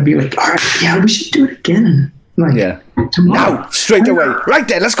just want to be like, all right, yeah, we should do it again. Like, tomorrow. Now, straight away. Right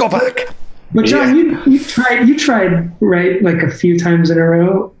there, let's go back. But John, you tried, right, like a few times in a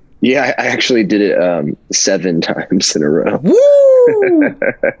row? Yeah, I actually did it 7 times in a row. Woo!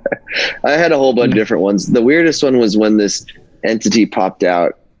 I had a whole bunch of different ones. The weirdest one was when this entity popped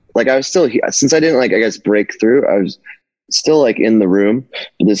out. Like I was still, since I didn't like, I guess, break through, I was still like in the room.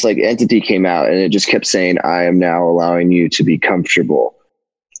 This like entity came out, and it just kept saying, I am now allowing you to be comfortable.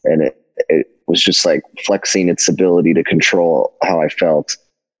 And it was just like flexing its ability to control how I felt.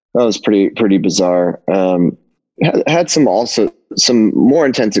 That was pretty bizarre. Had some more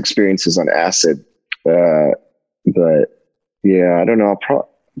intense experiences on acid. But yeah, I don't know. I'll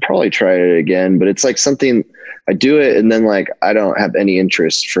probably try it again, but it's like something I do it, and then like I don't have any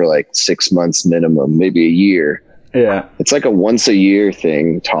interest for like 6 months minimum, maybe a year. Yeah, it's like a once a year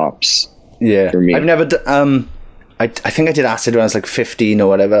thing tops. Yeah, for me. I've never. I think I did acid when I was like 15 or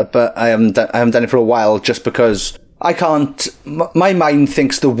whatever, but I haven't done it for a while just because I can't. My mind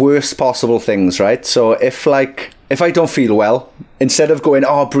thinks the worst possible things, right? So if I don't feel well, instead of going,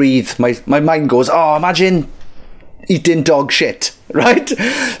 oh, breathe, my mind goes, oh, imagine eating dog shit, right?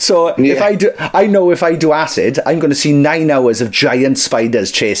 So if I know if I do acid, I'm going to see 9 hours of giant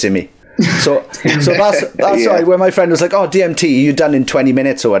spiders chasing me. So that's why when my friend was like, oh, DMT, you're done in 20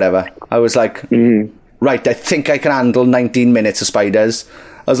 minutes or whatever, I was like, right, I think I can handle 19 minutes of spiders.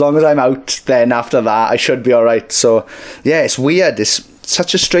 As long as I'm out, then after that, I should be all right. So yeah, it's weird. It's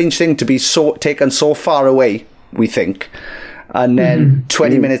such a strange thing to be taken so far away, we think. And then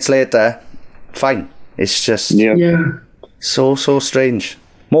 20 minutes later, fine. It's just so strange.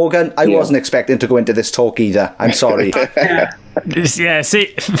 Morgan, I wasn't expecting to go into this talk either. I'm sorry. See,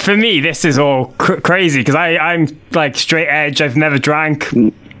 for me, this is all crazy because I'm like straight edge. I've never drank,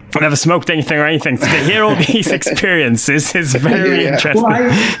 never smoked anything or anything. So to hear all these experiences is very interesting. Well,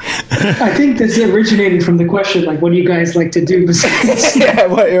 I think this originated from the question, like, what do you guys like to do besides?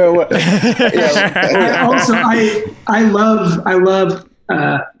 Also, I love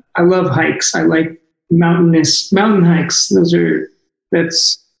hikes. I like mountain hikes.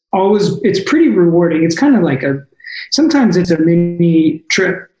 It's pretty rewarding. It's kind of like sometimes it's a mini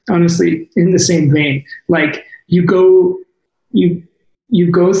trip, honestly, in the same vein. Like you go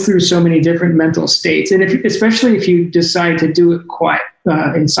through so many different mental states. And especially if you decide to do it quiet,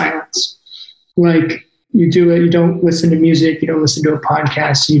 in silence, like you do it, you don't listen to music, you don't listen to a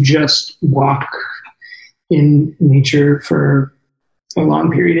podcast, you just walk in nature for a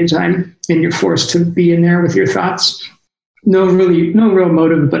long period of time, and you're forced to be in there with your thoughts. No real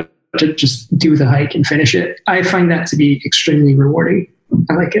motive, but to just do the hike and finish it. I find that to be extremely rewarding.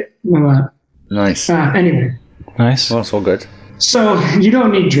 I like it a lot. Nice. Nice. Well, it's all good. So you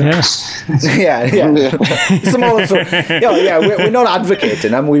don't need drugs. Yeah. We're not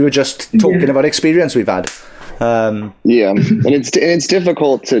advocating them. We were just talking about experience we've had. and it's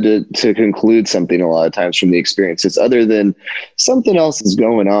difficult to conclude something a lot of times from the experiences, other than something else is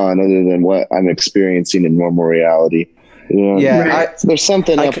going on other than what I'm experiencing in normal reality. There's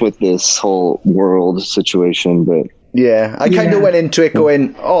something up with this whole world situation, but I kind of went into it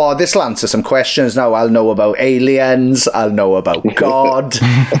going, oh, this will answer some questions now. I'll know about aliens, I'll know about God.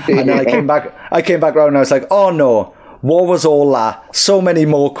 And then I came back around and I was like, oh no, what was all that? So many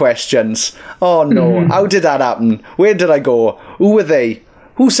more questions. Oh no, how did that happen? Where did I go? Who were they?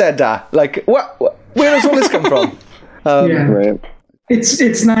 Who said that? Like, what? Where does all this come from? Right.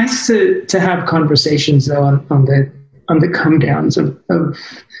 It's nice to have conversations though on the come downs of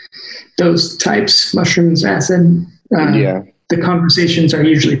those types, mushrooms, acid. The conversations are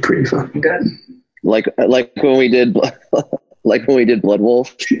usually pretty fucking good. Like when we did Blood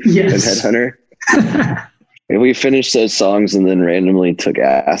Wolf and Headhunter. And we finished those songs and then randomly took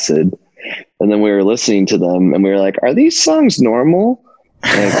acid. And then we were listening to them and we were like, are these songs normal?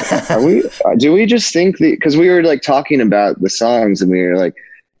 Like, do we just think because we were like talking about the songs and we were like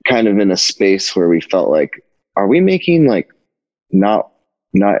kind of in a space where we felt like, are we making like not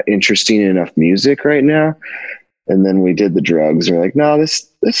interesting enough music right now? And then we did the drugs. We're like, no,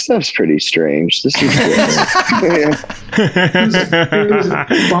 this stuff's pretty strange. This is good. It was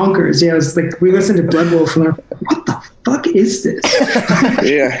bonkers. Yeah, it was like we listened to Blood Wolf and we're like, what the fuck is this?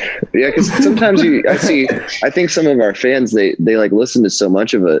 yeah. Because sometimes I think some of our fans they like listen to so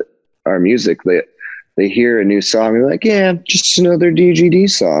much of our music they hear a new song and they're like, yeah, just another DGD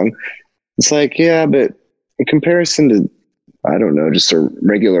song. It's like, yeah, but in comparison to, I don't know, just a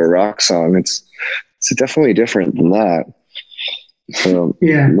regular rock song, it's definitely different than that. So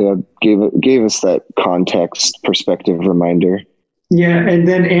gave us that context perspective reminder. Yeah, and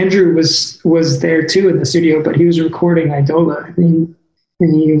then Andrew was there too in the studio, but he was recording Idola and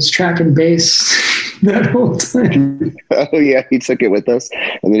he was tracking bass that whole time. Oh yeah, he took it with us,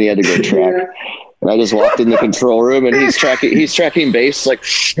 and then he had to go track. Yeah. And I just walked in the control room, and he's tracking bass like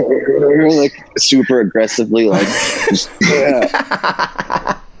super aggressively, like.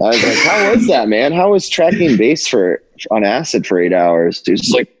 I was like, how was that, man? How was tracking bass on acid for 8 hours? He's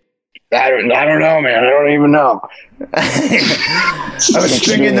just like, I don't know, man. I don't even know. I was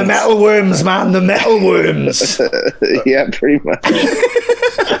stringing the metalworms, man. The metalworms. Yeah, pretty much.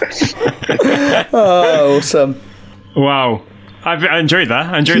 Oh, awesome. Wow. I enjoyed that.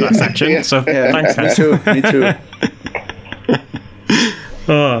 I enjoyed that section. Yeah. So thanks. Me too.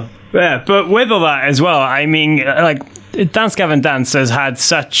 But with all that as well, I mean, like, Dance Gavin Dance has had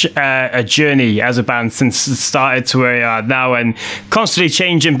such a journey as a band since it started to where we are now, and constantly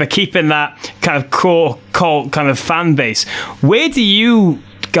changing, but keeping that kind of core cult kind of fan base. Where do you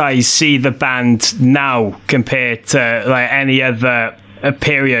guys see the band now compared to like any other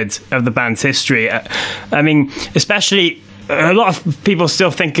period of the band's history? I mean, especially a lot of people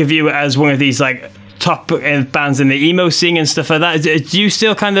still think of you as one of these like top bands in the emo scene and stuff like that. Do you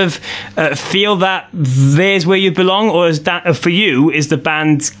still kind of feel that there's where you belong, or is that for you, is the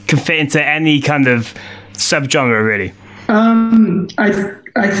band can fit into any kind of subgenre really?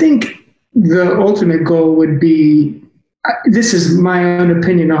 I think the ultimate goal would be, this is my own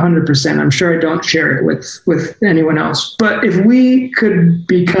opinion 100%. I'm sure I don't share it with anyone else, but if we could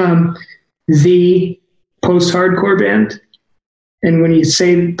become the post-hardcore band, and when you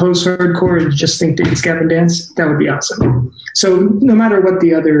say post-hardcore, you just think Dance Gavin Dance, that would be awesome. So no matter what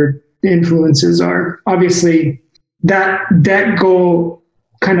the other influences are, obviously that goal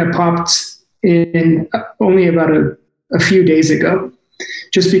kind of popped in only about a few days ago,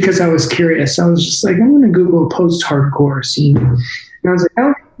 just because I was curious. I was just like, I'm going to Google post-hardcore scene. And I was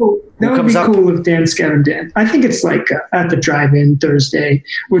like, that would be cool if Dance Gavin Dance. I think it's like at the drive-in Thursday,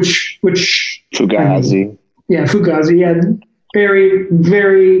 which Fugazi. Fugazi, yeah. Very,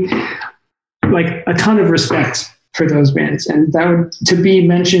 very, like a ton of respect for those bands, and that would, to be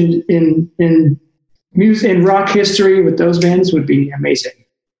mentioned in music and rock history with those bands would be amazing.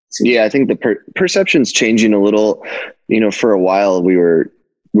 Yeah, I think the perception's changing a little. You know, for a while we were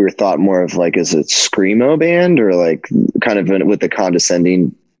thought more of like as a screamo band, or like kind of with a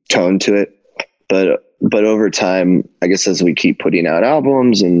condescending tone to it. But over time, I guess as we keep putting out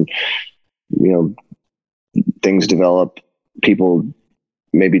albums and things develop, people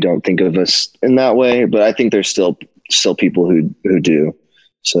maybe don't think of us in that way, but I think there's still people who do.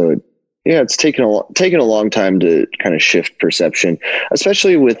 So yeah, it's taken a long time to kind of shift perception,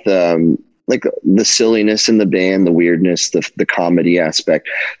 especially with like the silliness in the band, the weirdness, the comedy aspect.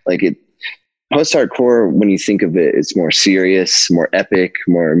 Like post-hardcore, when you think of it, it's more serious, more epic,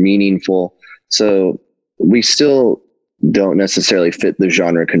 more meaningful. So we still don't necessarily fit the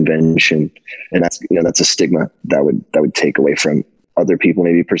genre convention, and that's a stigma that would take away from other people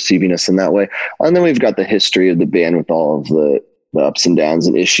maybe perceiving us in that way. And then we've got the history of the band with all of the ups and downs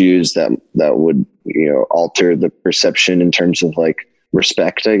and issues that would alter the perception in terms of like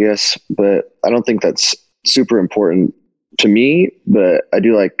respect, I guess. But I don't think that's super important to me. But I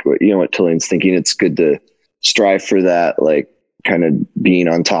do like what Tillian's thinking. It's good to strive for that, like kind of being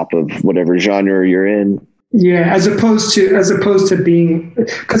on top of whatever genre you're in. Yeah, as opposed to being,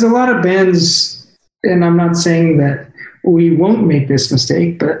 because a lot of bands, and I'm not saying that we won't make this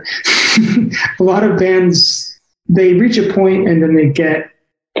mistake, but a lot of bands, they reach a point and then they get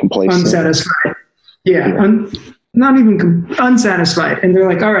complacent, unsatisfied. Yeah, not even unsatisfied, and they're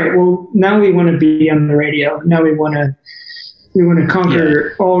like, all right, well, now we want to be on the radio. Now we want to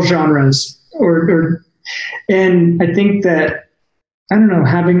conquer all genres, and I think that, I don't know,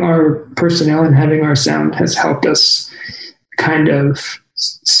 having our personnel and having our sound has helped us kind of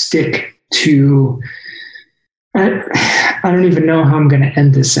stick to. I don't even know how I'm going to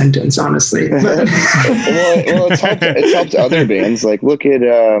end this sentence, honestly. well, it's helped other bands. Like, look at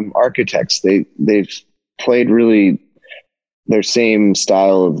Architects. They've played really their same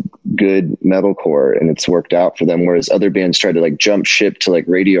style of good metalcore, and it's worked out for them. Whereas other bands try to like jump ship to like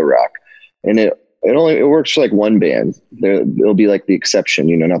radio rock, and it works for like one band. It'll be like the exception,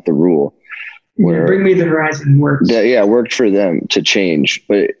 not the rule. Where Bring Me the Horizon works. Yeah, it worked for them to change,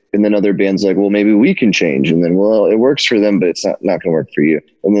 and then other bands like, well, maybe we can change, and then it works for them, but it's not going to work for you.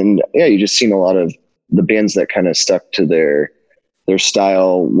 And then you just seen a lot of the bands that kind of stuck to their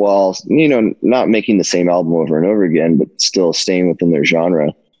style while not making the same album over and over again, but still staying within their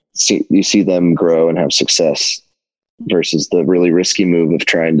genre. You see them grow and have success versus the really risky move of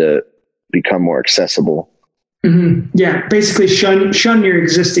trying to become more accessible. Mm-hmm. Yeah, basically shun your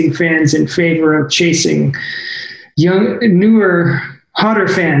existing fans in favor of chasing newer, hotter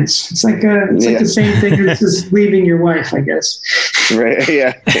fans. It's like the same thing as just leaving your wife, I guess. Right?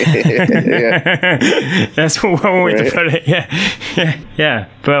 Yeah. That's one way to put it. Yeah.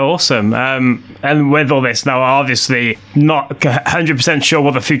 But awesome. And with all this now, obviously not 100% sure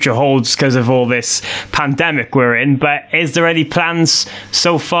what the future holds because of all this pandemic we're in. But is there any plans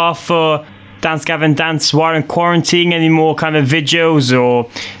so far for Dance Gavin Dance while in quarantine? Any more kind of videos or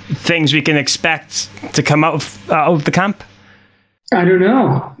things we can expect to come out of the camp? I don't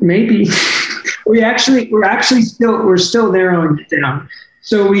know. Maybe we're still narrowing it down.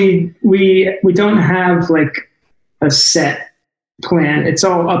 So we don't have like a set plan. It's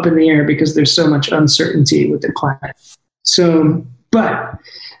all up in the air because there's so much uncertainty with the climate. So, but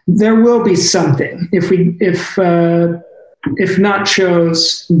there will be something. If not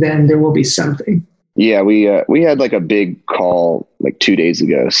shows, then there will be something. Yeah, we had like a big call like 2 days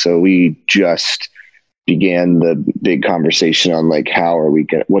ago. So we just began the big conversation on like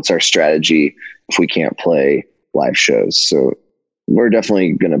what's our strategy if we can't play live shows. So we're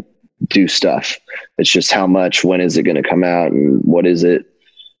definitely going to do stuff. It's just how much, when is it going to come out, and what is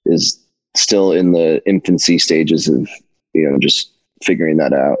still in the infancy stages of just figuring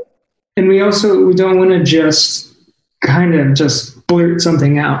that out. And we don't want to just kind of just blurt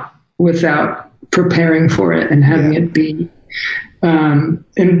something out without preparing for it and having it be,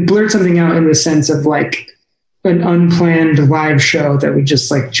 and blurt something out in the sense of like an unplanned live show that we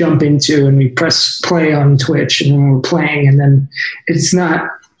just like jump into and we press play on Twitch and then we're playing, and then it's not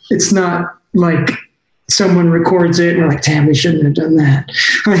like someone records it and we're like, damn, we shouldn't have done that.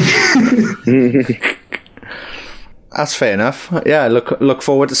 That's fair enough. Yeah, look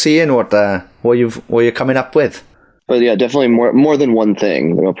forward to seeing what you're coming up with. But yeah, definitely more than one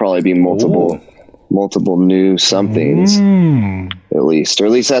thing. There'll probably be multiple new somethings, at least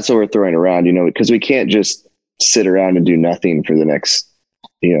that's what we're throwing around, because we can't just sit around and do nothing for the next,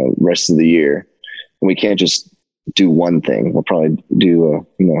 rest of the year. And we can't just do one thing. We'll probably do,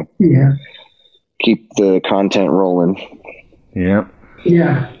 keep the content rolling. Yeah.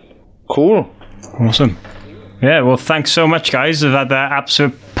 Yeah. Cool. Awesome. Yeah. Well, thanks so much, guys. I've had the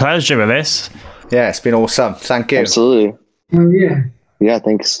absolute pleasure with this. Yeah, it's been awesome. Thank you. Absolutely. Oh yeah. Yeah,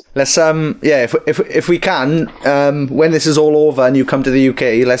 thanks. Let's if we can, when this is all over and you come to the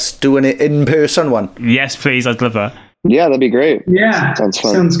UK, let's do an in-person one. Yes, please. I'd love that. Yeah, that'd be great. Yeah, sounds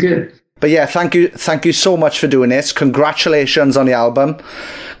fun. Sounds good. But yeah, thank you so much for doing this. Congratulations on the album.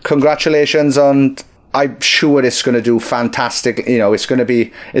 Congratulations on. I'm sure it's going to do fantastic. It's going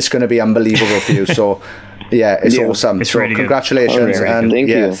to be unbelievable for you. So. Yeah, it's awesome. It's so really congratulations, good. and Thank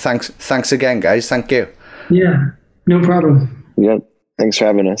you. Thanks again, guys. Thank you. Yeah, no problem. Yeah, thanks for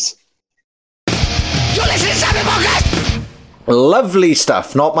having us. Well, Lovely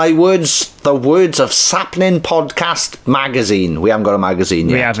stuff. Not my words, the words of Sapnin Podcast Magazine. We haven't got a magazine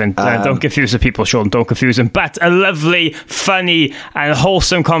yet. We haven't. Don't confuse the people, Sean. Don't confuse them. But a lovely, funny and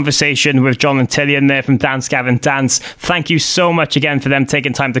wholesome conversation with John and Tillian there from Dance Gavin Dance. Thank you so much again for them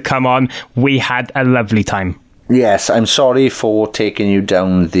taking time to come on. We had a lovely time. Yes, I'm sorry for taking you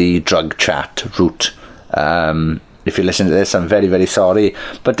down the drug chat route. If you listen to this, I'm very, very sorry.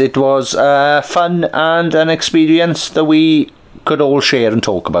 But it was fun and an experience that we could all share and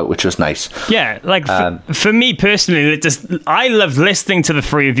talk about, which was nice. Yeah, like for me personally, I love listening to the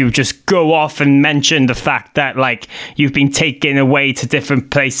three of you just go off and mention the fact that like you've been taken away to different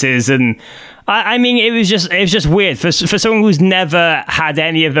places, and I mean it was just weird for someone who's never had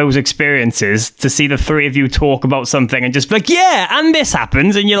any of those experiences to see the three of you talk about something and just be like, yeah, and this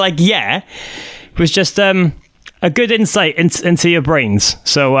happens, and you're like, yeah. It was just a good insight into your brains.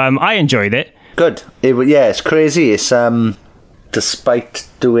 So I enjoyed it. Good. It's crazy. It's despite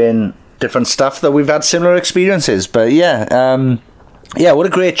doing different stuff that we've had similar experiences. But what a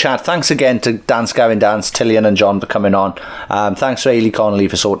great chat. Thanks again to Dance Gavin Dance, Tillian and John for coming on. Thanks to Ailey Connolly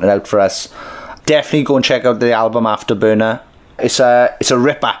for sorting it out for us. Definitely go and check out the album Afterburner. It's a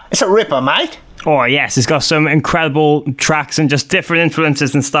ripper. It's a ripper, mate. Oh, yes, it's got some incredible tracks and just different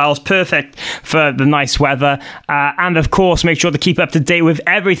influences and styles, perfect for the nice weather. And, of course, make sure to keep up to date with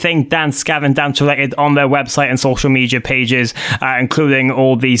everything Dance Gavin Dance related on their website and social media pages, including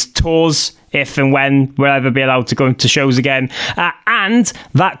all these tours, if and when we'll ever be allowed to go into shows again. And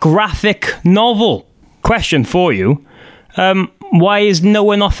that graphic novel. Question for you. Why is no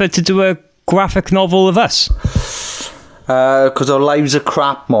one offered to do a graphic novel of us? Because our lives are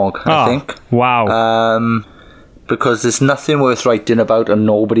crap, Mog, I think. Wow. Because there's nothing worth writing about and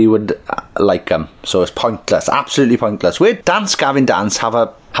nobody would like them. So it's pointless, absolutely pointless. We Dance Gavin Dance have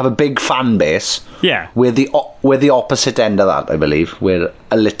a big fan base. Yeah. We're the opposite end of that, I believe. We're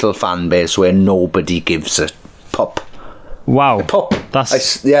a little fan base where nobody gives a pup. Wow. A pup.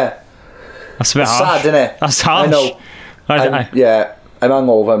 That's a bit harsh. Sad, isn't it? That's harsh. I know. I'm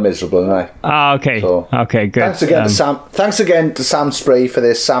hungover and miserable, aren't I? Okay. So, okay, good. Thanks again to Sam Spray for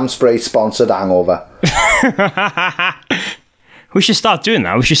this Sam Spray sponsored hangover. We should start doing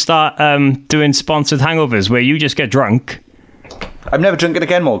that. We should start doing sponsored hangovers where you just get drunk. I'm never drinking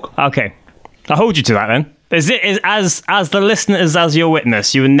again, Morg. Okay. I'll hold you to that then. As the listeners, as your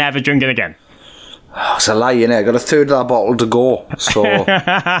witness, you were never drinking again. Oh, it's a lie, innit? I got a third of that bottle to go. So.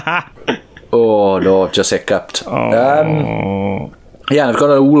 Oh, no, I've just hiccuped. Oh. Yeah, and I've got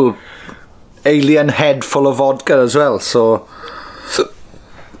a whole alien head full of vodka as well, so...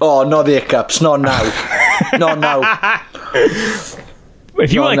 Oh, not the hiccups, not now. Not now.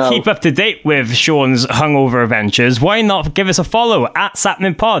 If you want to keep up to date with Sean's hungover adventures, why not give us a follow at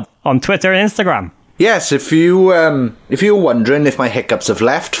SapninPod on Twitter and Instagram? Yes, if you're wondering if my hiccups have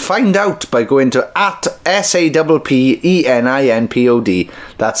left, find out by going to @SAPPENINPOD.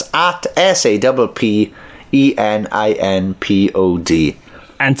 That's @SAPPENINPOD.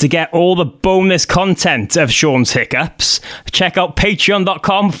 And to get all the bonus content of Sean's hiccups, check out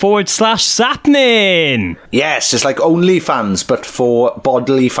patreon.com/Sapnin. Yes, it's like OnlyFans, but for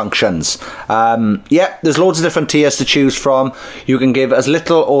bodily functions. There's loads of different tiers to choose from. You can give as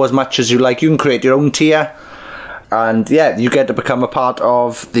little or as much as you like. You can create your own tier. And yeah, you get to become a part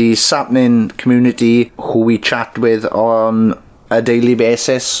of the Sapnin community who we chat with on a daily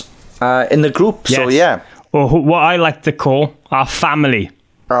basis in the group. Yes. So yeah. Or what I like to call our family.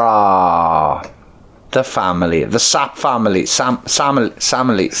 Ah, the family, the Sap family, We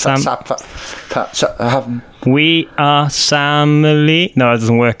are Samily. No, it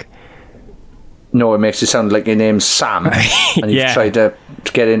doesn't work. No, it makes it sound like your name's Sam, and you've tried to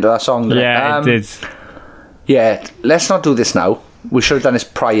get into that song. Yeah, it did. Yeah, let's not do this now. We should have done this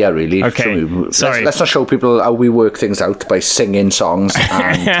prior, really. Okay, sorry. Let's not show people how we work things out by singing songs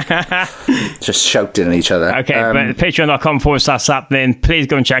and just shouting at each other. Okay, but patreon.com/Sapnin. Please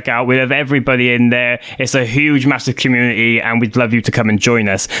go and check out. We have everybody in there. It's a huge, massive community, and we'd love you to come and join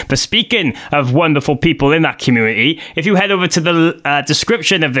us. But speaking of wonderful people in that community, if you head over to the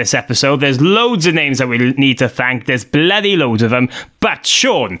description of this episode, there's loads of names that we need to thank. There's bloody loads of them. But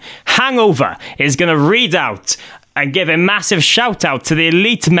Sean, Hangover, is going to read out and give a massive shout out to the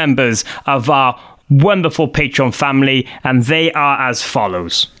elite members of our wonderful Patreon family, and they are as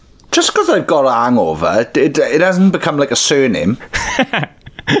follows. Just because I've got a hangover, it hasn't become like a surname.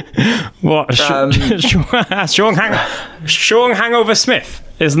 What? Sean Hangover Smith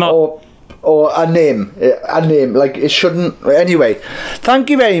is not... Or a name, like it shouldn't. Anyway, thank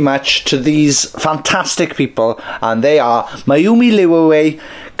you very much to these fantastic people, and they are Mayumi Liwawe,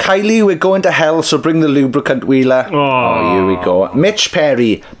 Kylie, we're going to hell, so bring the lubricant, Wheeler. Oh, here we go. Mitch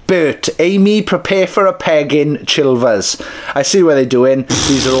Perry, Bert, Amy, prepare for a pegging, Chilvers. I see what they're doing.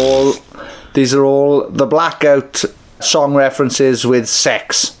 These are all the Blackout song references with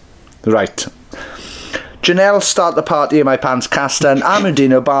sex. Right. Janelle, Start the Party in My Pants Castan,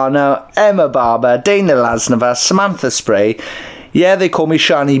 Amandine Barner, Emma Barber, Dana Lasnova, Samantha Spray. Yeah, they call me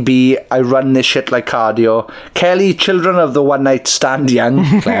Shani B. I run this shit like cardio. Kelly, Children of the One Night Stand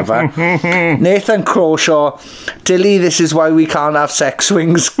Young. Clever. Nathan Crawshaw. Dilly, This Is Why We Can't Have Sex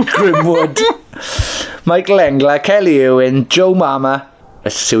Swings. Grimwood. Michael Engler. Kelly Owen. Joe Mama.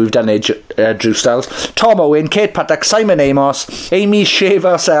 Let's see, we've done it, Drew Styles. Tom Owen, Kate Paddock, Simon Amos, Amy Shave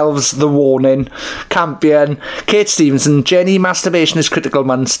Ourselves, The Warning, Campion, Kate Stevenson, Jenny, Masturbation is Critical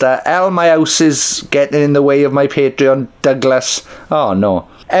Monster, Elle, My House is Getting in the Way of My Patreon, Douglas, oh no,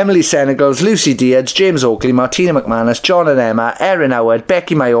 Emily Senegals, Lucy Diaz, James Oakley, Martina McManus, John and Emma, Erin Howard,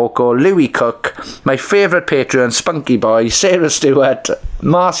 Becky Mayoko, Louis Cook, my favourite Patreon, Spunky Boy, Sarah Stewart,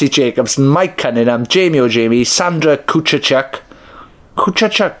 Marcy Jacobson, Mike Cunningham, Jamie O'Jamie, Sandra Kuchachuk,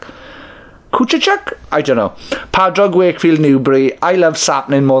 I don't know. Padrog Wakefield Newbury. I love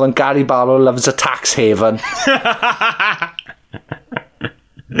Sapling more than Gary Barlow loves a tax haven.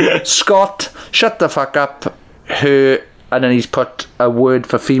 Scott, shut the fuck up. Her, and then he's put a word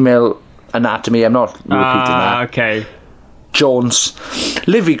for female anatomy. I'm not repeating that. Okay. Jones,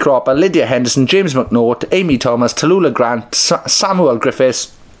 Livy Cropper, Lydia Henderson, James McNaught, Amy Thomas, Tallulah Grant, Samuel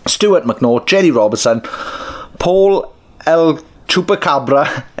Griffiths, Stuart McNaught, Jenny Robertson, Paul El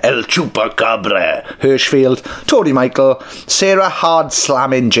Chupacabra, Hirschfield, Tony Michael, Sarah Hard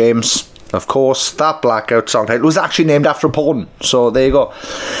Slamming James. Of course, that Blackout song title was actually named after a porn. So there you go.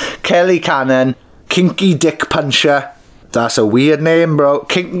 Kelly Cannon, Kinky Dick Puncher. That's a weird name, bro.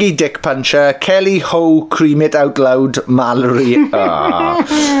 Kinky Dick Puncher, Kelly Ho, Cream It Out Loud, Mallory,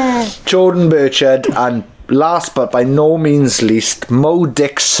 Jordan Burchard, and last but by no means least, Mo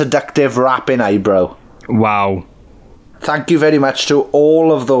Dick's Seductive Rapping Eyebrow. Wow. Thank you very much to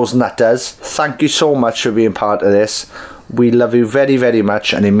all of those nutters. Thank you so much for being part of this. We love you very, very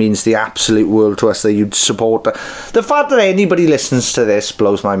much, and it means the absolute world to us that you'd support. The fact that anybody listens to this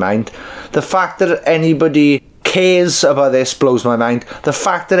blows my mind. The fact that anybody cares about this blows my mind. The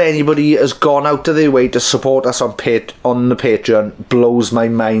fact that anybody has gone out of their way to support us on the Patreon blows my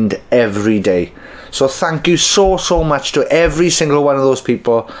mind every day. So thank you so, so much to every single one of those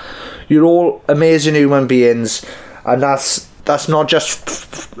people. You're all amazing human beings. And that's not just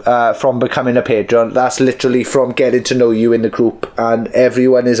from becoming a Patreon. That's literally from getting to know you in the group. And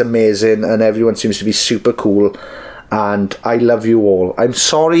everyone is amazing, and everyone seems to be super cool. And I love you all. I'm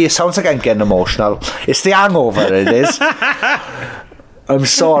sorry, it sounds like I'm getting emotional. It's the hangover, it is. I'm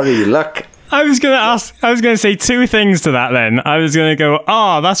sorry, look. I was going to say two things to that then. I was going to go,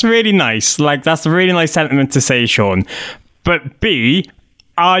 that's really nice. Like, that's a really nice sentiment to say, Sean. But B,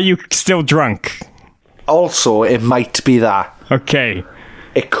 are you still drunk? Also, it might be that. Okay.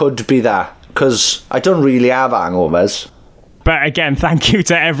 It could be that, because I don't really have hangovers. But again, thank you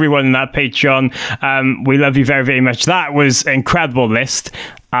to everyone in that Patreon. We love you very, very much. That was an incredible list.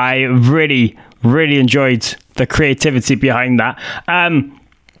 I really, really enjoyed the creativity behind that.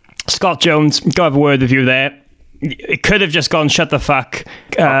 Scott Jones, got to have a word with you there. It could have just gone shut the fuck.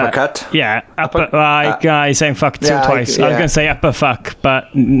 Uppercut. Yeah, guy saying fuck twice. I was going to say upper fuck,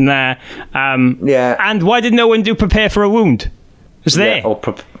 but nah. Yeah. And why did no one do prepare for a wound? It's there.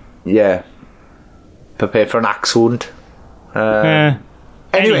 Prepare for an axe wound.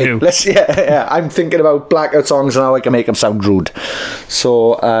 Anyway, let's. Yeah. I'm thinking about Blackout songs and how I can make them sound rude.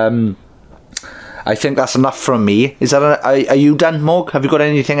 So, I think that's enough from me. Is that? Are you done, Morg? Have you got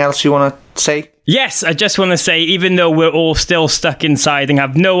anything else you want to say? Yes, I just want to say, even though we're all still stuck inside and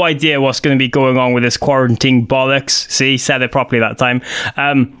have no idea what's going to be going on with this quarantine bollocks, see, said it properly that time,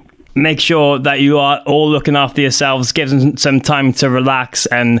 make sure that you are all looking after yourselves, give them some time to relax,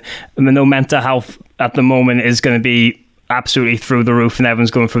 and no mental health at the moment is going to be absolutely through the roof and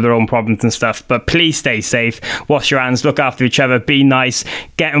everyone's going through their own problems and stuff. But please stay safe, wash your hands, look after each other, be nice,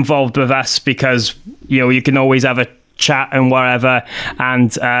 get involved with us, because you can always have a chat and whatever,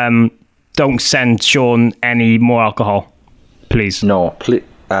 and don't send Sean any more alcohol, please. No, please.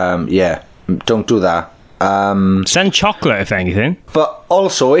 Don't do that. Send chocolate, if anything. But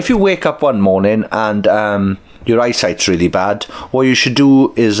also, if you wake up one morning and your eyesight's really bad, what you should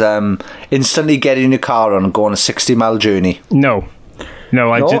do is instantly get in your car and go on a 60-mile journey. No,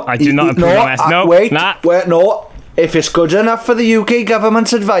 I do not approve. Wait, no. If it's good enough for the UK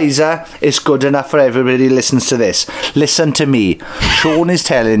government's advisor, it's good enough for everybody who listens to this. Listen to me. Sean is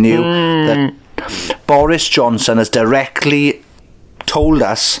telling you that Boris Johnson has directly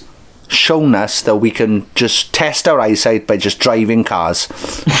shown us that we can just test our eyesight by just driving cars.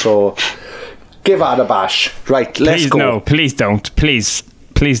 So give that a bash. Right, let's go. No, please don't. Please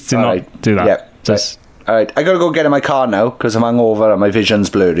do not do that. Yeah. All right, I gotta go get in my car now because I'm hungover and my vision's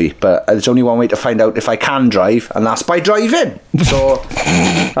blurry. But there's only one way to find out if I can drive, and that's by driving. So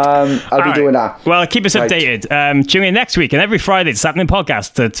I'll be doing that. Well, keep us updated. Tune in next week and every Friday it's Happening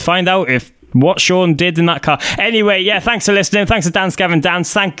Podcast to find out what Sean did in that car. Anyway, yeah, thanks for listening. Thanks to Dance Gavin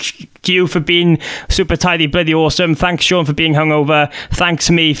Dance. Thank you for being super tidy, bloody awesome. Thanks Sean for being hungover. Thanks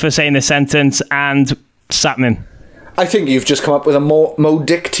me for saying this sentence, and Sapman. I think you've just come up with a Mo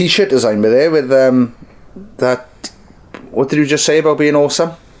Dick t-shirt design with there with that. What did you just say about being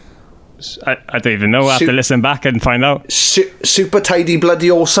awesome? I don't even know. I have to listen back and find out. Super tidy, bloody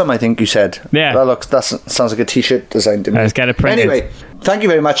awesome, I think you said. Yeah. That sounds like a t-shirt design to me. Let's get it printed. Anyway, thank you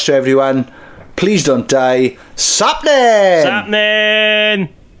very much to everyone. Please don't die. Sapnin!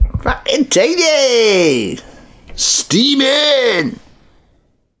 Fucking tidy! Steaming!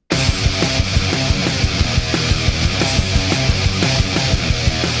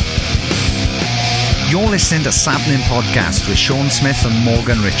 You're listening to Sapnin Podcast with Sean Smith and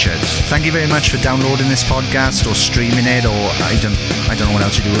Morgan Richards. Thank you very much for downloading this podcast or streaming it, or I don't know what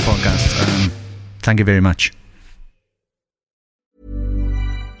else you do with podcasts. Thank you very much.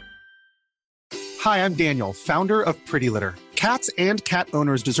 Hi, I'm Daniel, founder of Pretty Litter. Cats and cat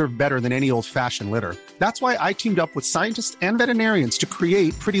owners deserve better than any old-fashioned litter. That's why I teamed up with scientists and veterinarians to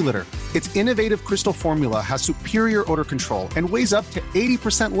create Pretty Litter. Its innovative crystal formula has superior odor control and weighs up to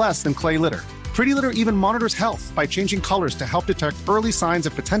 80% less than clay litter. Pretty Litter even monitors health by changing colors to help detect early signs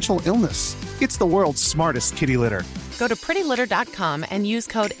of potential illness. It's the world's smartest kitty litter. Go to prettylitter.com and use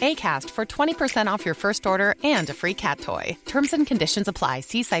code ACAST for 20% off your first order and a free cat toy. Terms and conditions apply.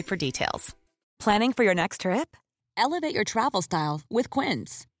 See site for details. Planning for your next trip? Elevate your travel style with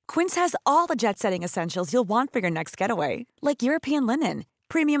Quince. Quince has all the jet-setting essentials you'll want for your next getaway, like European linen,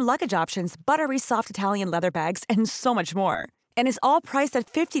 premium luggage options, buttery soft Italian leather bags, and so much more. And is all priced at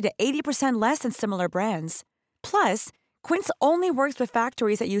 50 to 80% less than similar brands. Plus, Quince only works with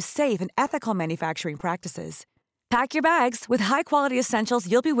factories that use safe and ethical manufacturing practices. Pack your bags with high-quality essentials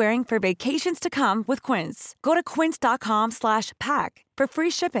you'll be wearing for vacations to come with Quince. Go to quince.com/pack for free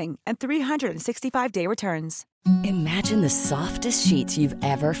shipping and 365-day returns. Imagine the softest sheets you've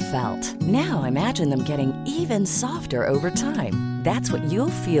ever felt. Now imagine them getting even softer over time. That's what you'll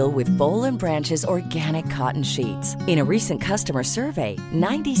feel with Boll & Branch's organic cotton sheets. In a recent customer survey,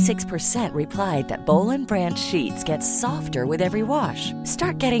 96% replied that Boll & Branch sheets get softer with every wash.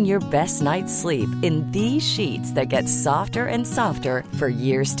 Start getting your best night's sleep in these sheets that get softer and softer for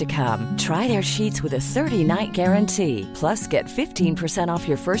years to come. Try their sheets with a 30-night guarantee. Plus, get 15% off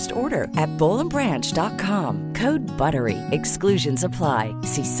your first order at bollandbranch.com. Code BUTTERY. Exclusions apply.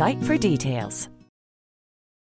 See site for details.